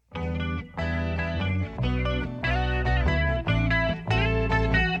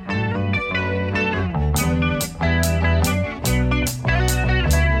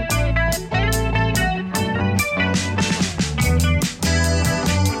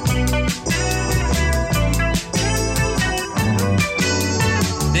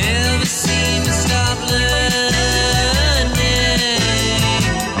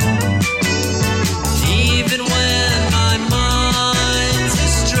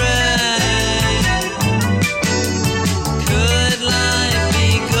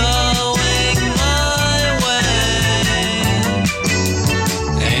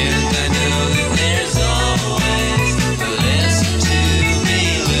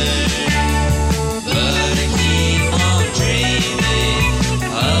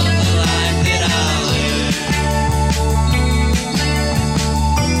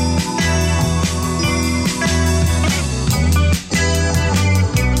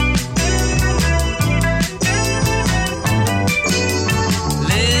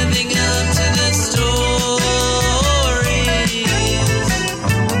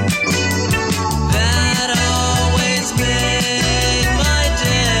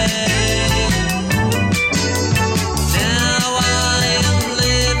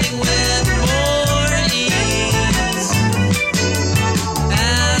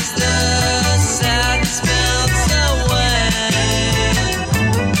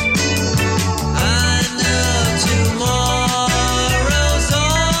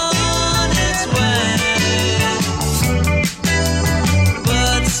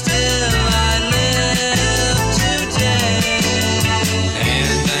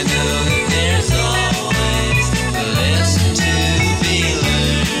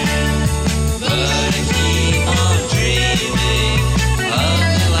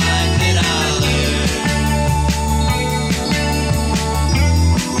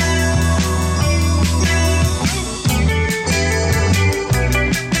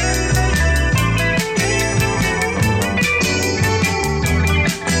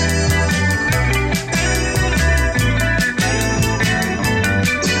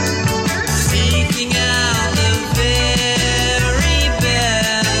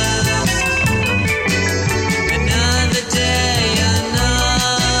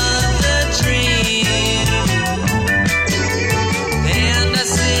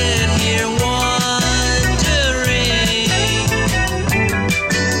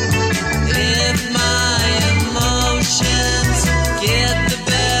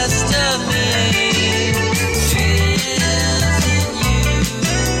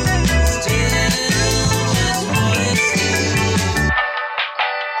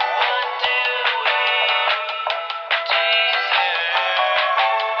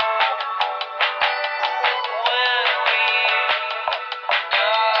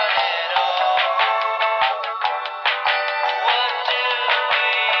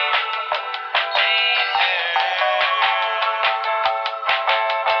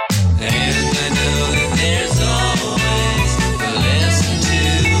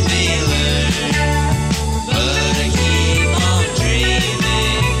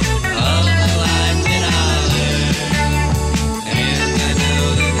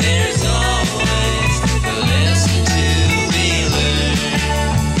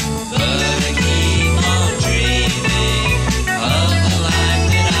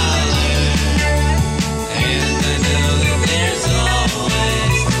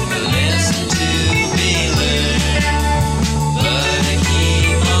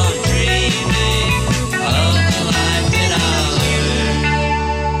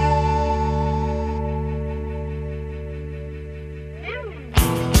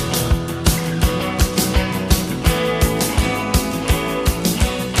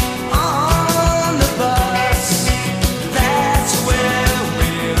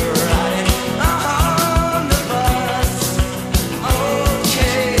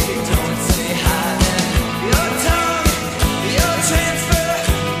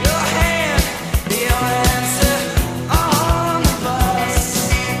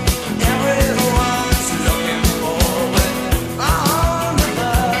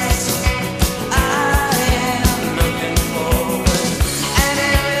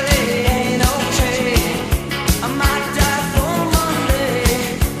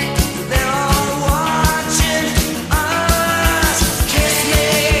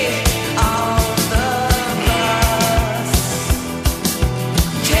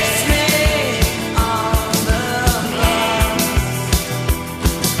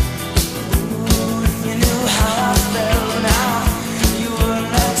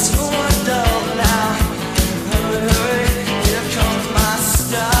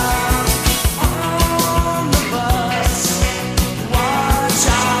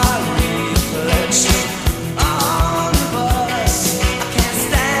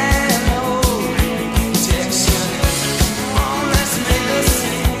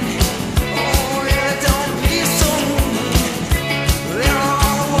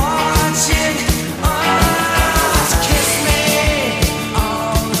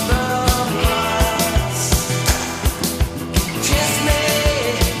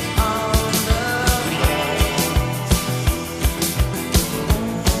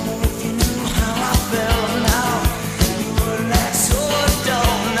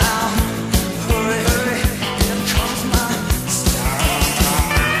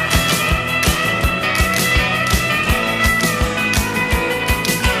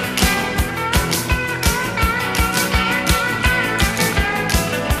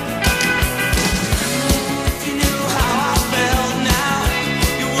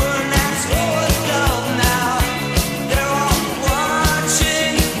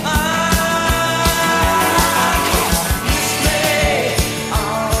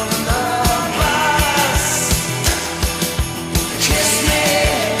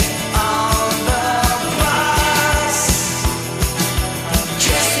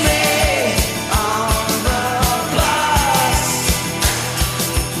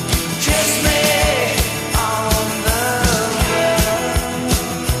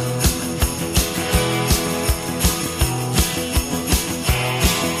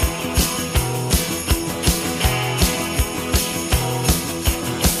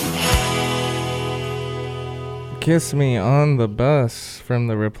 Kiss Me on the Bus from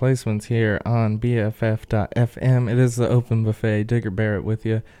The Replacements here on BFF.FM. It is the Open Buffet. Digger Barrett with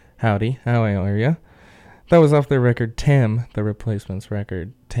you. Howdy, how are ya? That was off their record Tim, The Replacements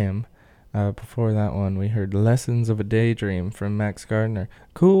record Tim. Before that one, we heard Lessons of a Daydream from Max Gardner.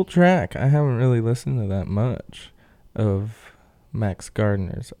 Cool track. I haven't really listened to that much of Max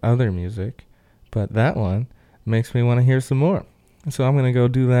Gardner's other music, but that one makes me want to hear some more. So I'm going to go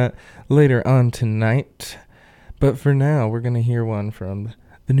do that later on tonight. But for now, we're going to hear one from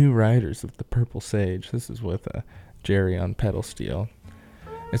the New Riders of the Purple Sage. This is with Jerry on pedal steel.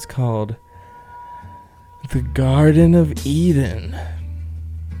 It's called The Garden of Eden.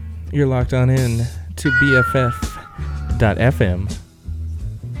 You're locked on in to BFF.FM.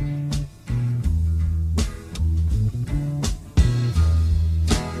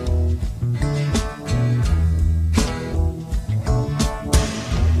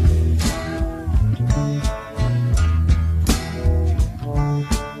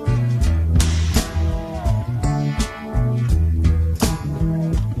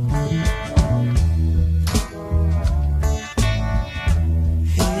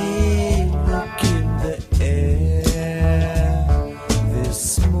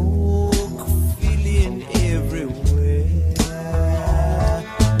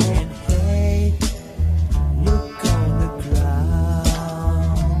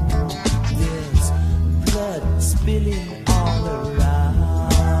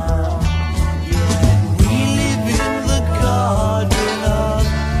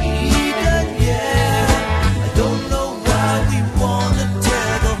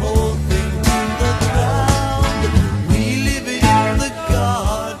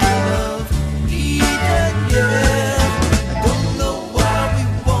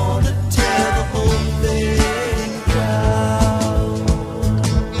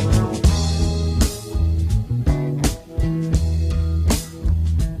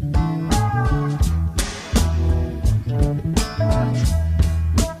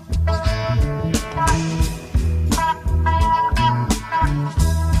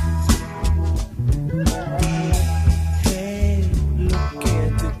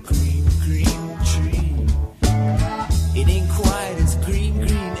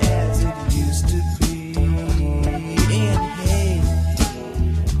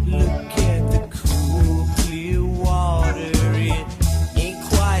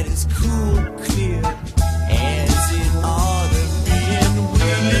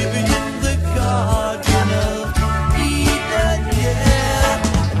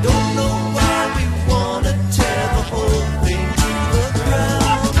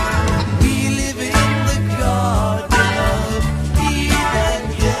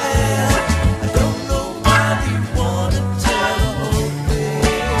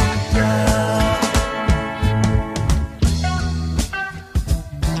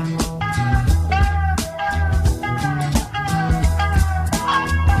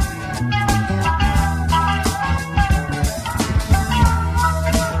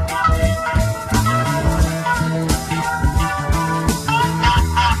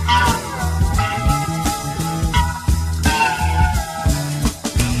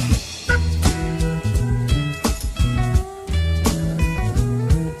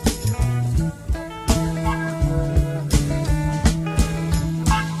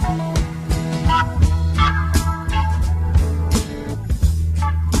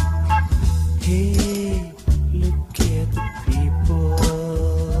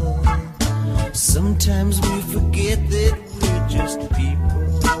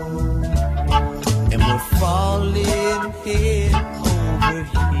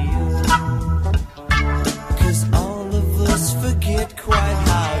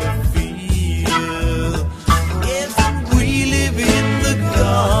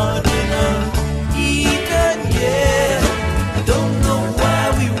 Don't know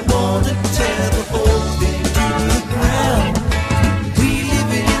why we wanna tear the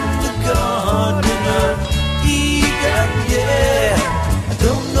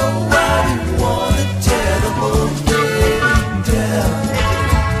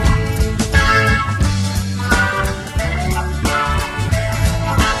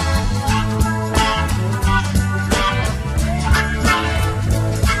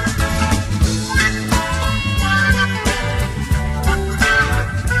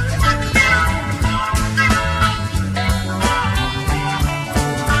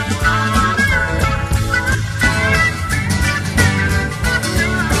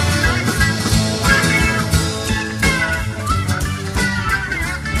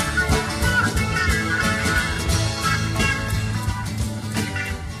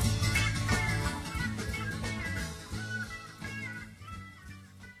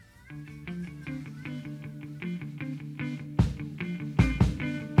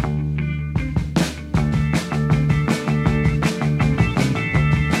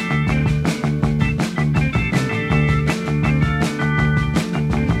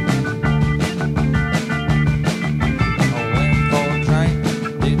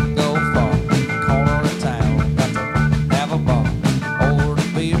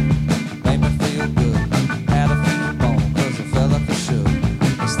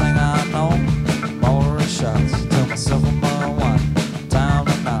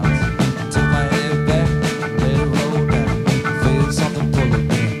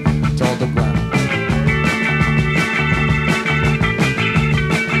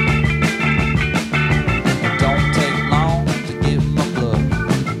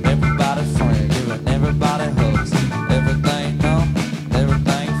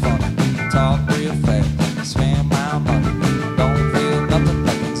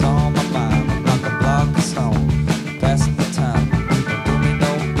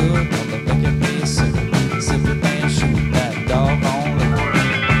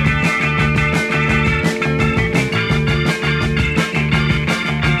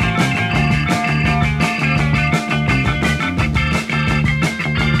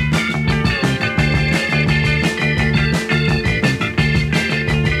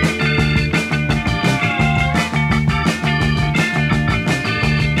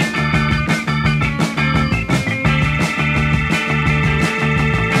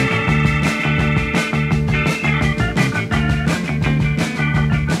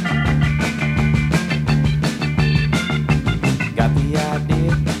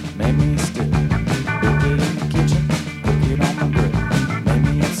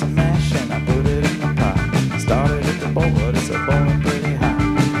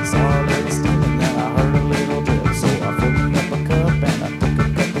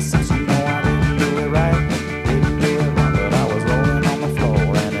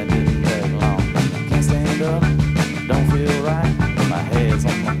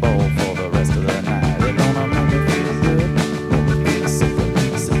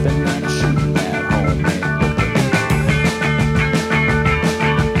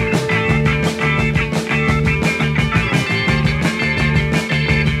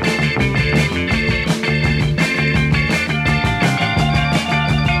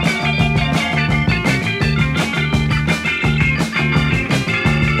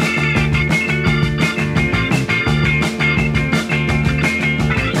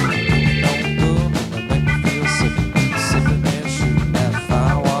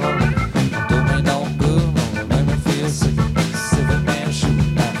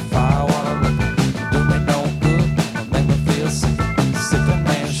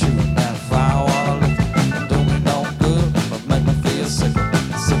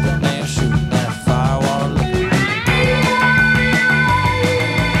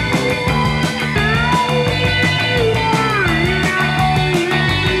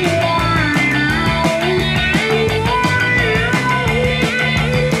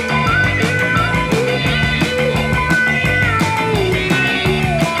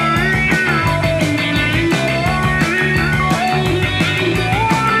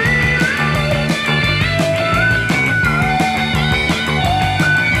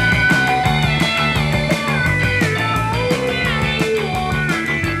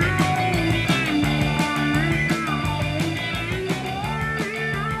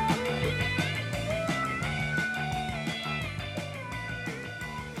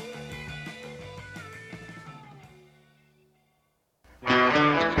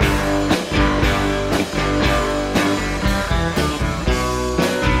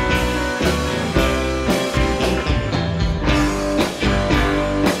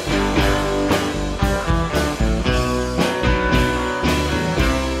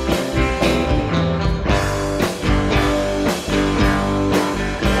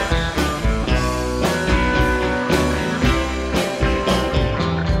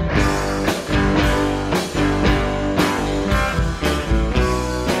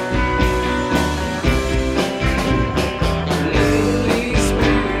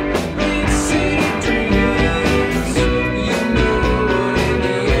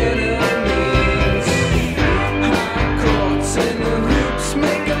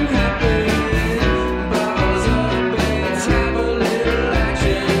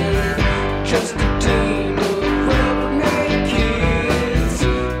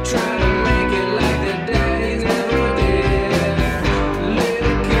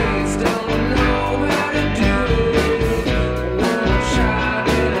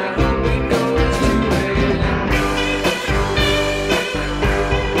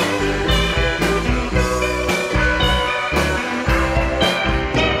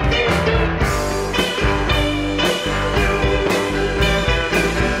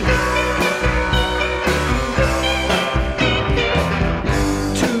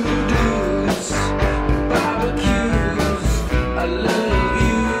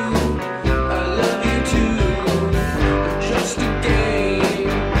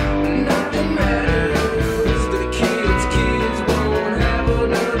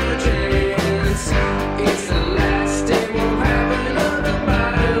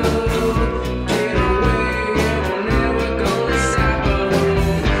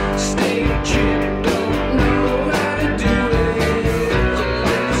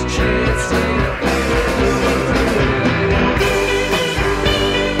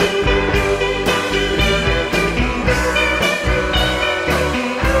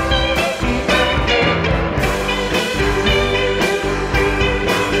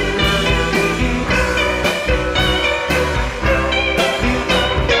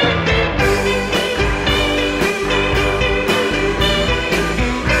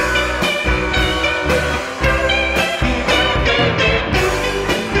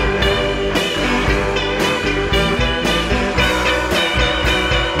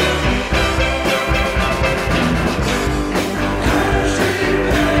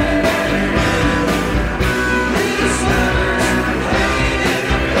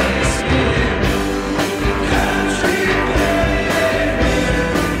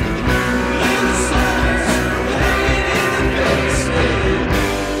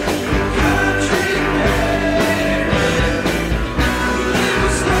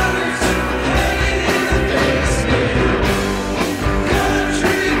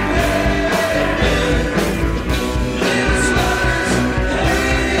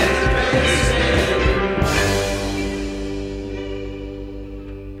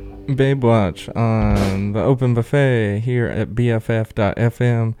Babe Watch on the Open Buffet here at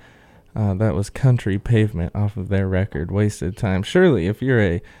BFF.FM. That was Country Pavement off of their record, Wasted Time. Surely, if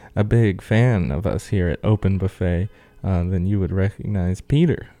you're a big fan of us here at Open Buffet, then you would recognize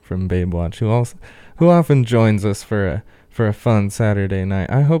Peter from Babe Watch, who often joins us for a fun Saturday night.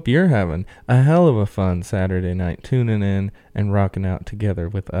 I hope you're having a hell of a fun Saturday night, tuning in and rocking out together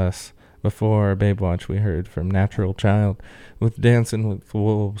with us. Before Babe Watch, we heard from Natural Child with Dancing with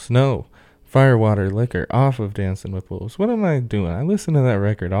Wolves. No, Firewater Liquor off of Dancing with Wolves. What am I doing? I listen to that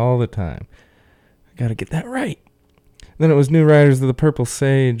record all the time. I gotta get that right. Then it was New Riders of the Purple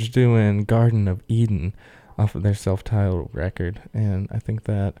Sage doing Garden of Eden off of their self-titled record. And I think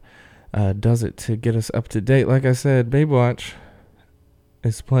that does it to get us up to date. Like I said, Babe Watch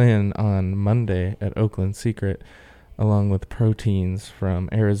is playing on Monday at Oakland Secret, along with Proteins from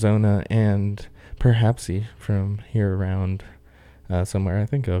Arizona and Perhapsy from here around somewhere, I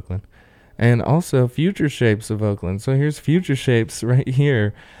think Oakland. And also Future Shapes of Oakland. So here's Future Shapes right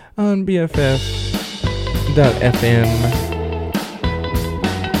here on BFF.FM.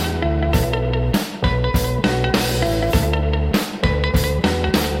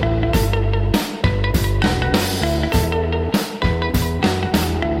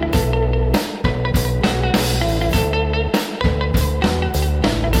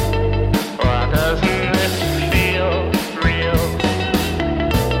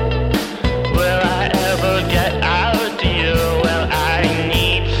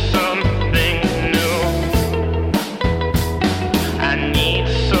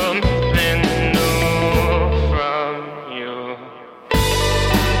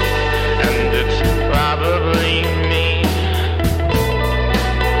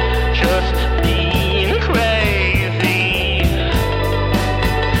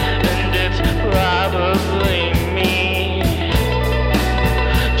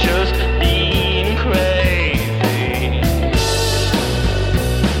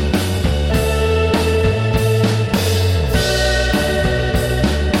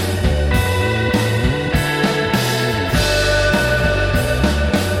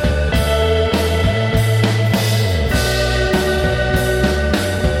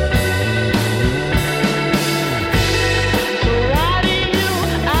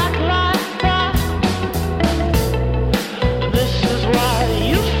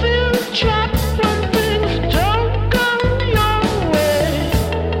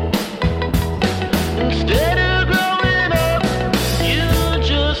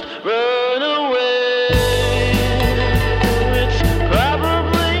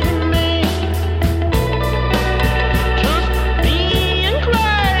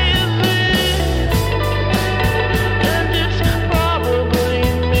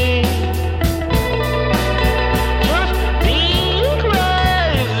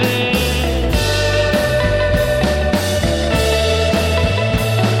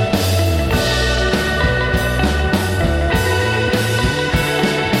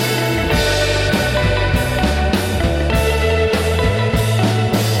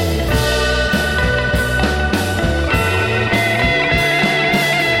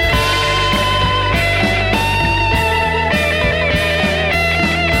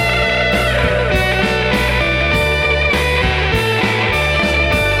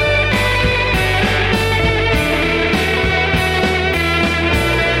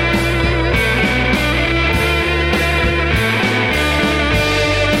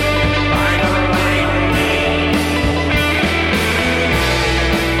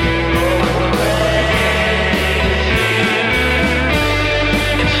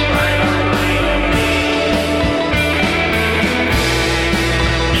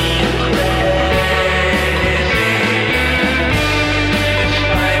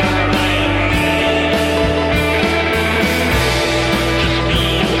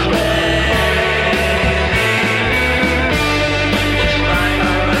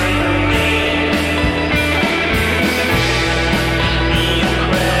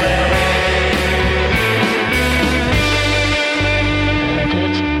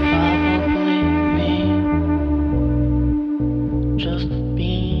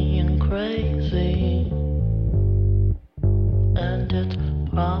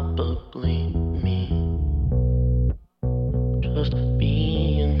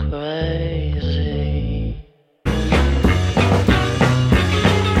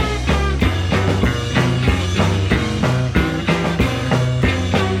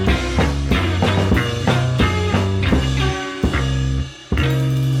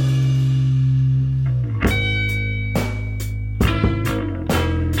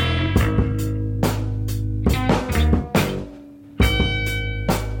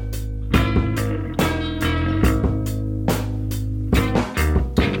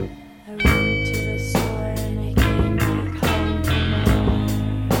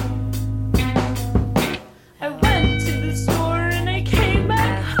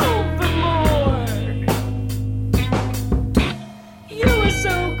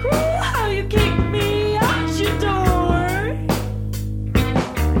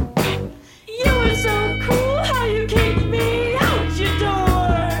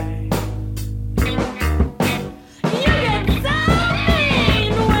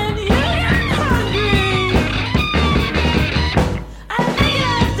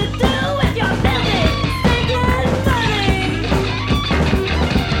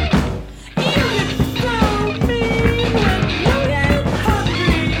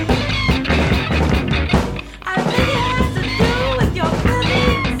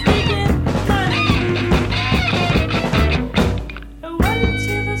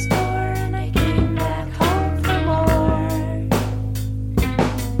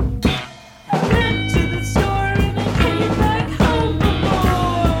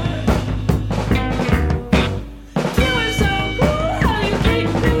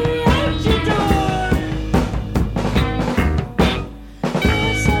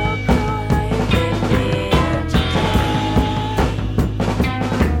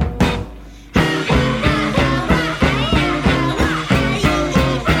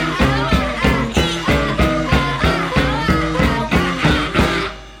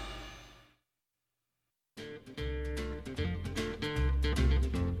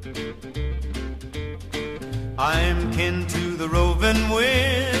 I'm kin to the roving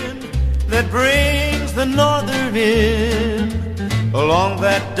wind that brings the northern in. Along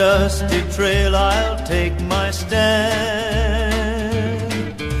that dusty trail I'll take my stand.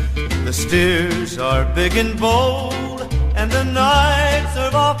 The steers are big and bold, and the nights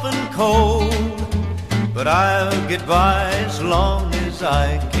are often cold, but I'll get by as long as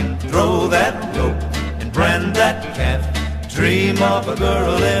I can throw that rope and brand that calf, dream of a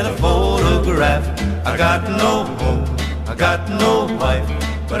girl in a photograph. I got no home, I got no wife,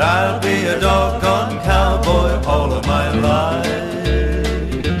 but I'll be a doggone cowboy all of my life.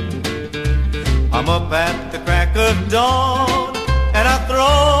 I'm up at the crack of dawn and I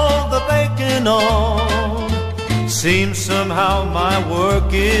throw the bacon on. Seems somehow my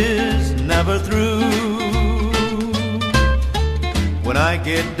work is never through. When I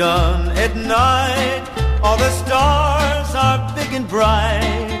get done at night, all the stars are big and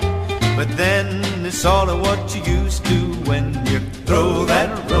bright, but then it's all of what you used to when you throw that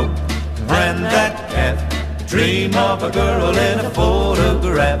rope, brand that calf, dream of a girl in a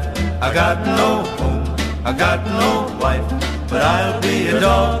photograph. I got no home, I got no wife, but I'll be a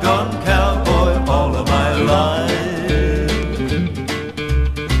doggone cowboy all of my life.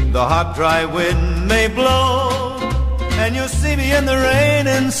 The hot dry wind may blow, and you'll see me in the rain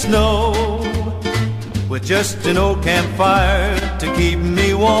and snow, with just an old campfire to keep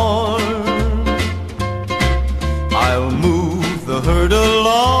me warm. I'll move the herd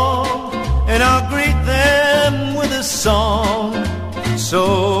along, and I'll greet them with a song.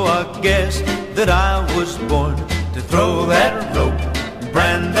 So I guess that I was born to throw that rope,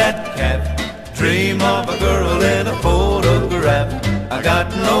 brand that calf, dream of a girl in a photograph. I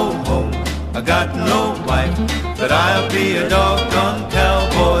got no home, I got no wife, but I'll be a doggone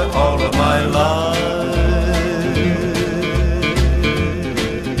cowboy all of my life.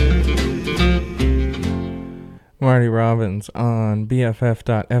 Marty Robbins on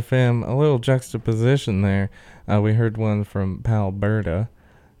BFF.FM. A little juxtaposition there. We heard one from Pal Berta.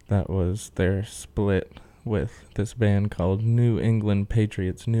 That was their split with this band called New England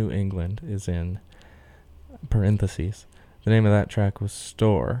Patriots. New England is in parentheses. The name of that track was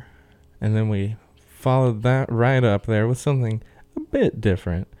Store. And then we followed that right up there with something a bit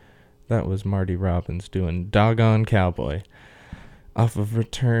different. That was Marty Robbins doing Doggone Cowboy off of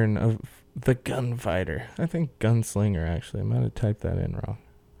Return of the Gunfighter. I think Gunslinger, actually. I might have typed that in wrong.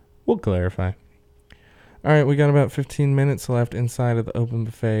 We'll clarify. Alright, we got about 15 minutes left inside of the open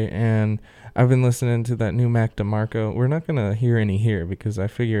buffet, and I've been listening to that new Mac DeMarco. We're not going to hear any here because I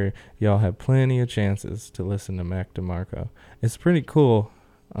figure y'all have plenty of chances to listen to Mac DeMarco. It's pretty cool.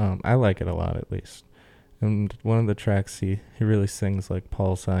 I like it a lot, at least. And one of the tracks, he really sings like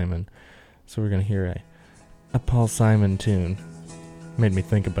Paul Simon. So we're going to hear a Paul Simon tune. Made me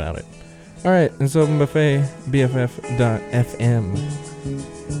think about it. Alright, it's Open Buffet, BFF.FM.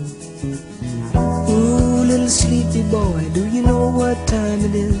 Ooh, little sleepy boy, do you know what time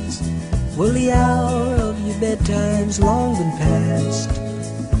it is? Well, the hour of your bedtime's long been past.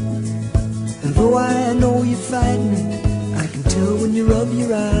 And though I know you're fighting, I can tell when you rub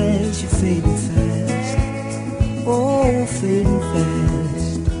your eyes, you're fading fast. Oh, fading fast.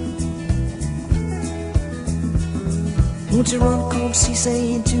 Won't you run, come see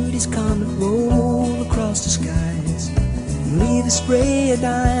St. Judy's comet roll across the skies, and leave a spray of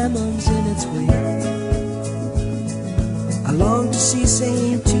diamonds in its wake. I long to see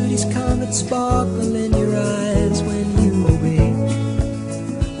St. Judy's comet sparkle in your eyes when you awake.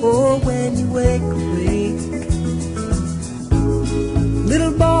 Oh, when you wake awake.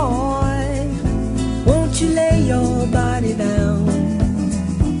 Little boy, won't you lay your body down?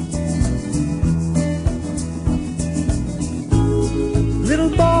 Little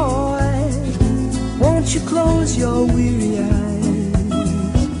boy, won't you close your weary eyes?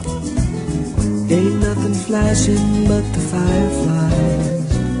 Ain't nothing flashing but the fireflies.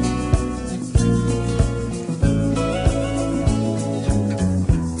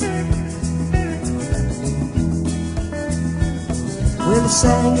 Well, I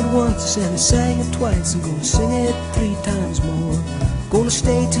sang it once and I sang it twice. I'm gonna sing it 3 times more. Gonna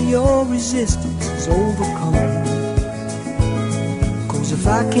stay till your resistance is overcome. If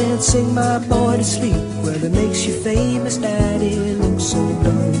I can't sing my boy to sleep, well, it makes you famous, Daddy. It looks so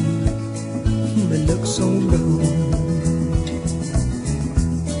dumb. It looks so dumb.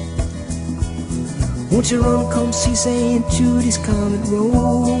 Won't you run, come see St. Judy's comet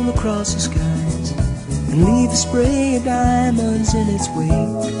roll across the skies, and leave a spray of diamonds in its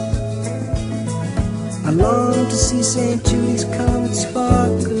wake. I long to see St. Judy's comet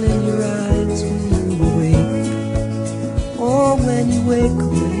sparkle in your eyes when you awake. Oh, when you wake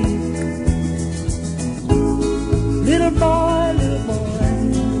awake.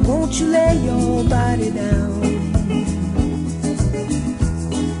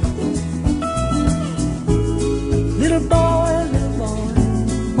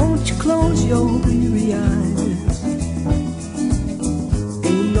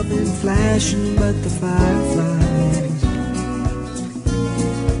 but the fireflies.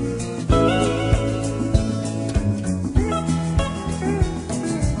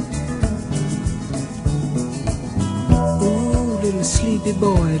 Ooh, little sleepy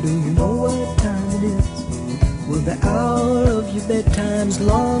boy, do you know what time it is? Well, the hour of your bedtime's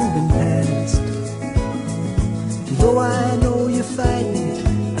long been past. Though I know you're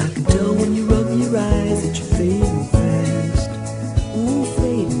fighting, I can tell when you rub your eyes that you're fading fast. Ooh,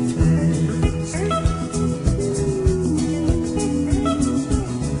 fading fast.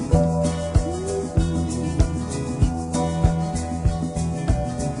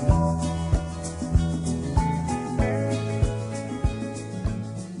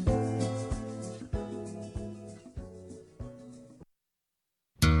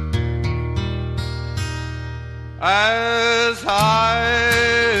 As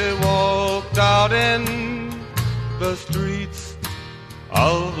I walked out in the streets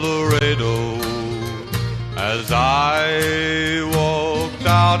of Laredo, as I walked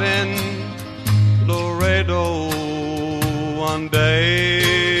out in Laredo one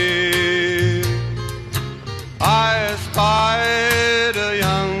day, I spied a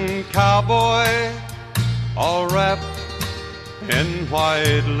young cowboy all wrapped in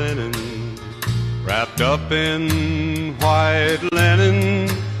white linen, wrapped up in white linen,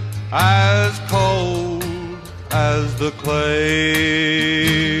 as cold as the clay.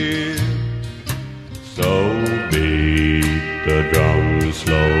 So beat the drum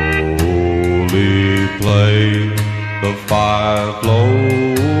slowly, play the fife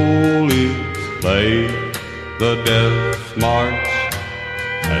slowly, play the death march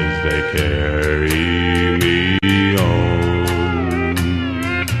as they carry me on.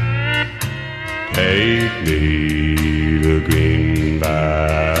 Take me to Green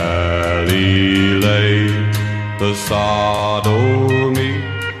Valley, lay the sod o'er me.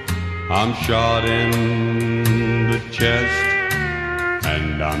 I'm shot in the chest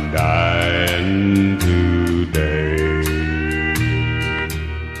and I'm dying today.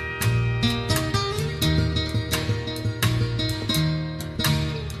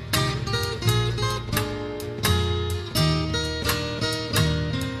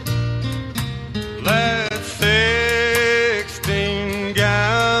 Let 16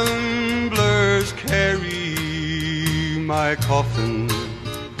 gamblers carry my coffin.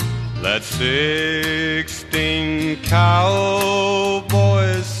 Let 16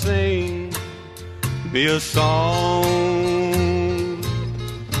 cowboys sing me a song.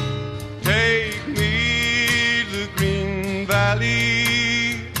 Take me to Green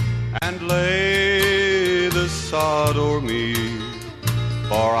Valley and lay the sod o'er me,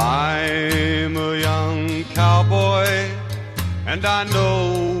 for I'm a young cowboy and I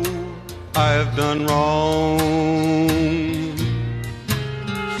know I've done wrong.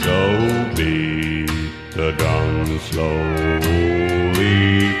 So beat the drum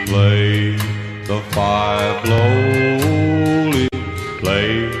slowly, play the fife slowly,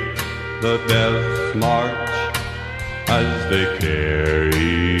 play the death march as they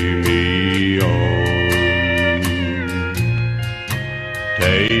carry me on.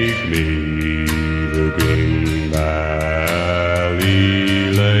 Take me to Green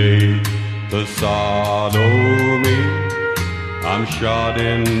Valley, lay the sod o'er me. I'm shot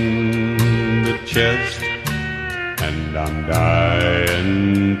in the chest and I'm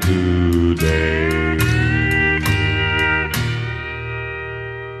dying today.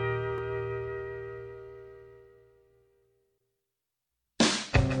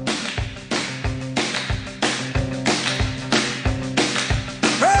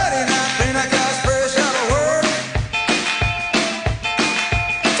 Friday night, Pentecost, fresh out of work,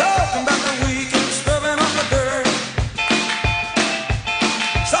 talking about the weekend, stubbing off the dirt.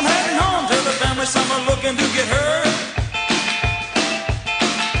 Some heading home to the family, some are looking to get hurt.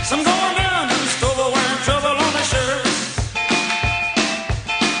 Some going down to the store wearing trouble on their shirts.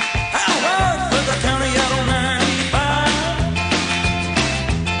 How hard for the county out on 95.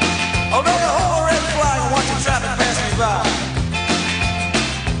 Oh, there's a whole red flag watching traffic pass me by.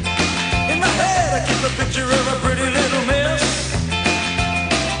 In my head I keep a picture of a pretty little miss.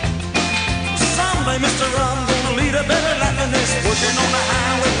 Someday, mister, I'm gonna lead a better life than this. Working on the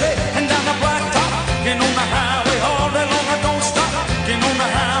highway and down the blacktop, working on the highway all day long, I don't stop. Working on the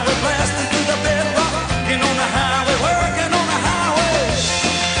highway, blast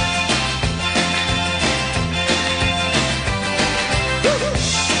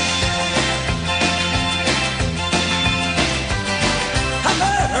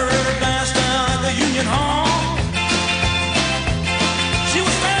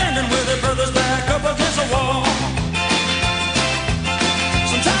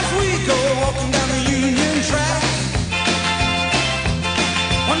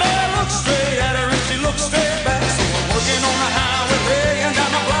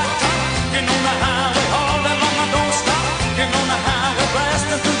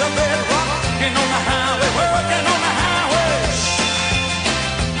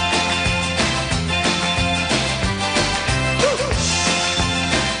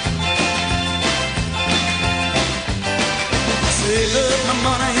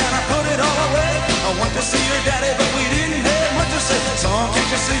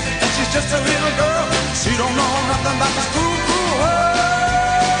and she's just a little girl. She don't know nothing about this cruel, cruel world.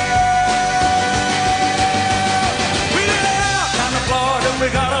 We did it out down to Florida, we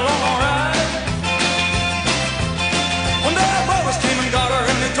got along alright. One day our brothers came and got her,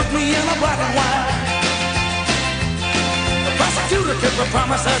 and they took me in a black and white. The prosecutor kept the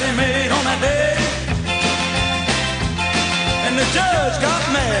promise that he made on that day, and the judge got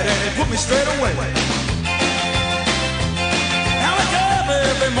mad and he put me straight away. Now I drive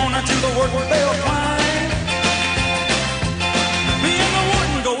every morning to the work they'll find. Me and the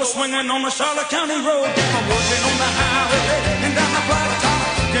wooden go swinging on the Charlotte County road. I'm working on the highway and down the blacktop.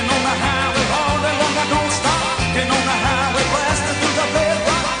 Getting on the highway all day long, I don't stop. Getting on the highway, blasting through the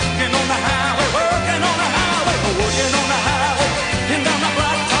bedrock. Getting on the highway, working on the highway, working on the highway and down the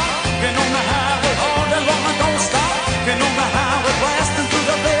blacktop. Getting on the highway all day long, I don't stop. Getting on the highway, blasting through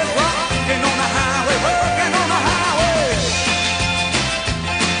the bedrock. Getting on the highway, working on the highway.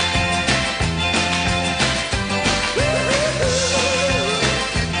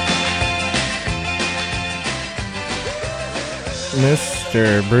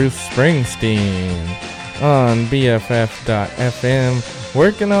 Mr. Bruce Springsteen on BFF.FM,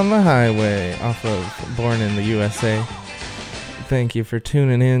 working on the highway off of Born in the USA. Thank you for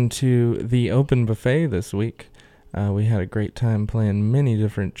tuning in to the Open Buffet this week. We had a great time playing many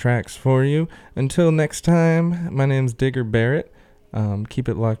different tracks for you. Until next time, my name's Digger Barrett. Keep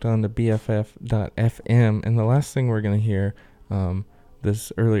it locked on to BFF.FM. And the last thing we're going to hear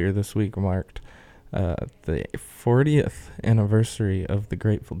earlier this week marked the 40th anniversary of the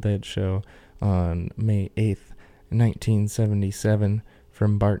Grateful Dead show on May 8th, 1977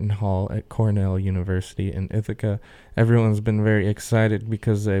 from Barton Hall at Cornell University in Ithaca. Everyone's been very excited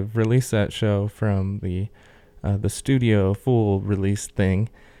because they've released that show from the studio full release thing,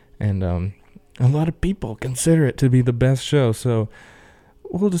 and a lot of people consider it to be the best show, so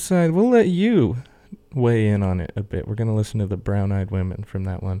we'll let you weigh in on it a bit. We're going to listen to the Brown Eyed Women from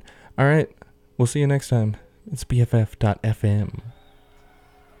that one. All right, we'll see you next time. It's BFF.FM.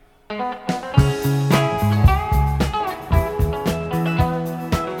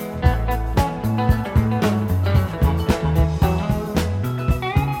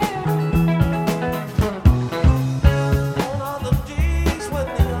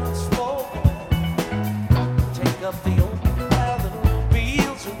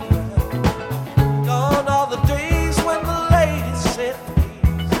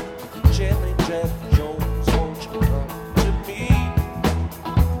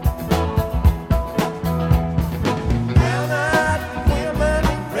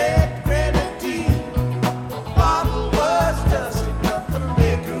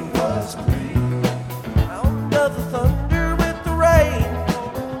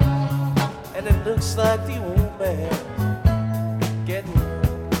 Like the old man getting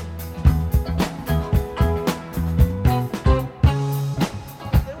old.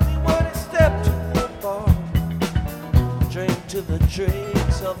 Then we went and stepped to the bar, drank to the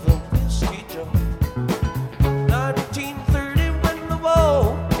dregs of the whiskey jar. 1930 when the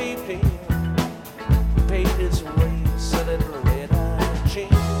wall caved in, paid his way, selling red-eye gin.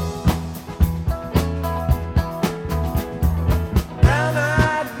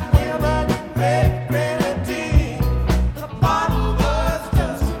 Brown-eyed women, red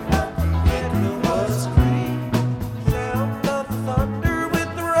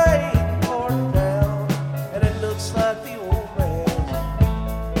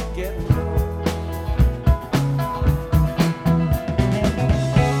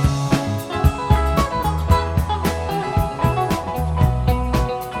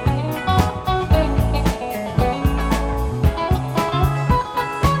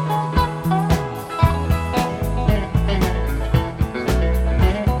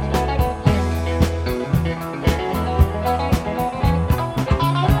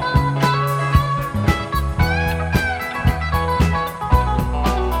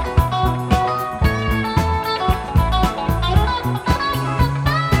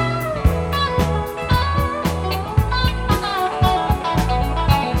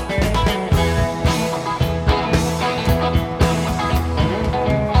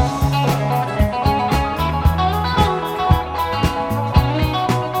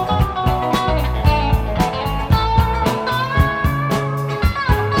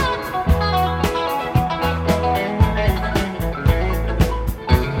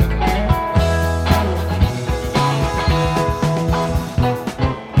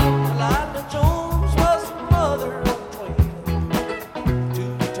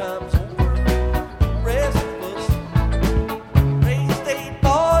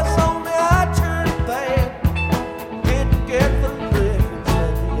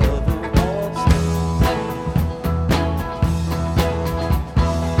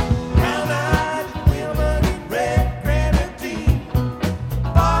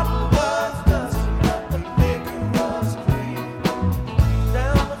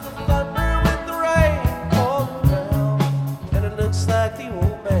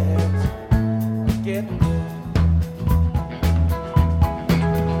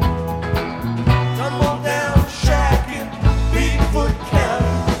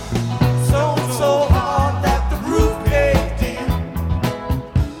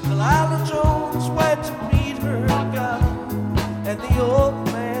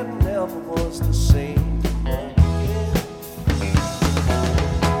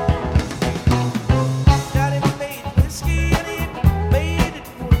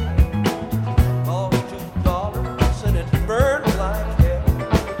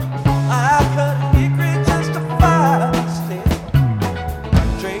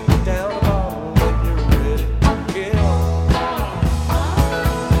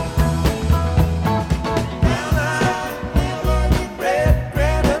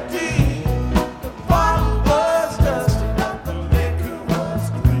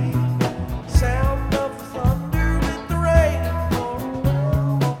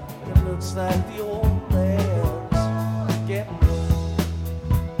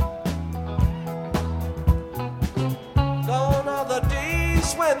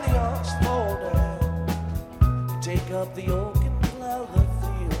days when the ox fall down. You take up the yoke and plow the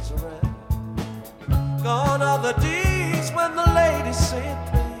fields around. Gone are the days when the ladies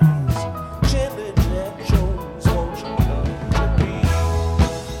say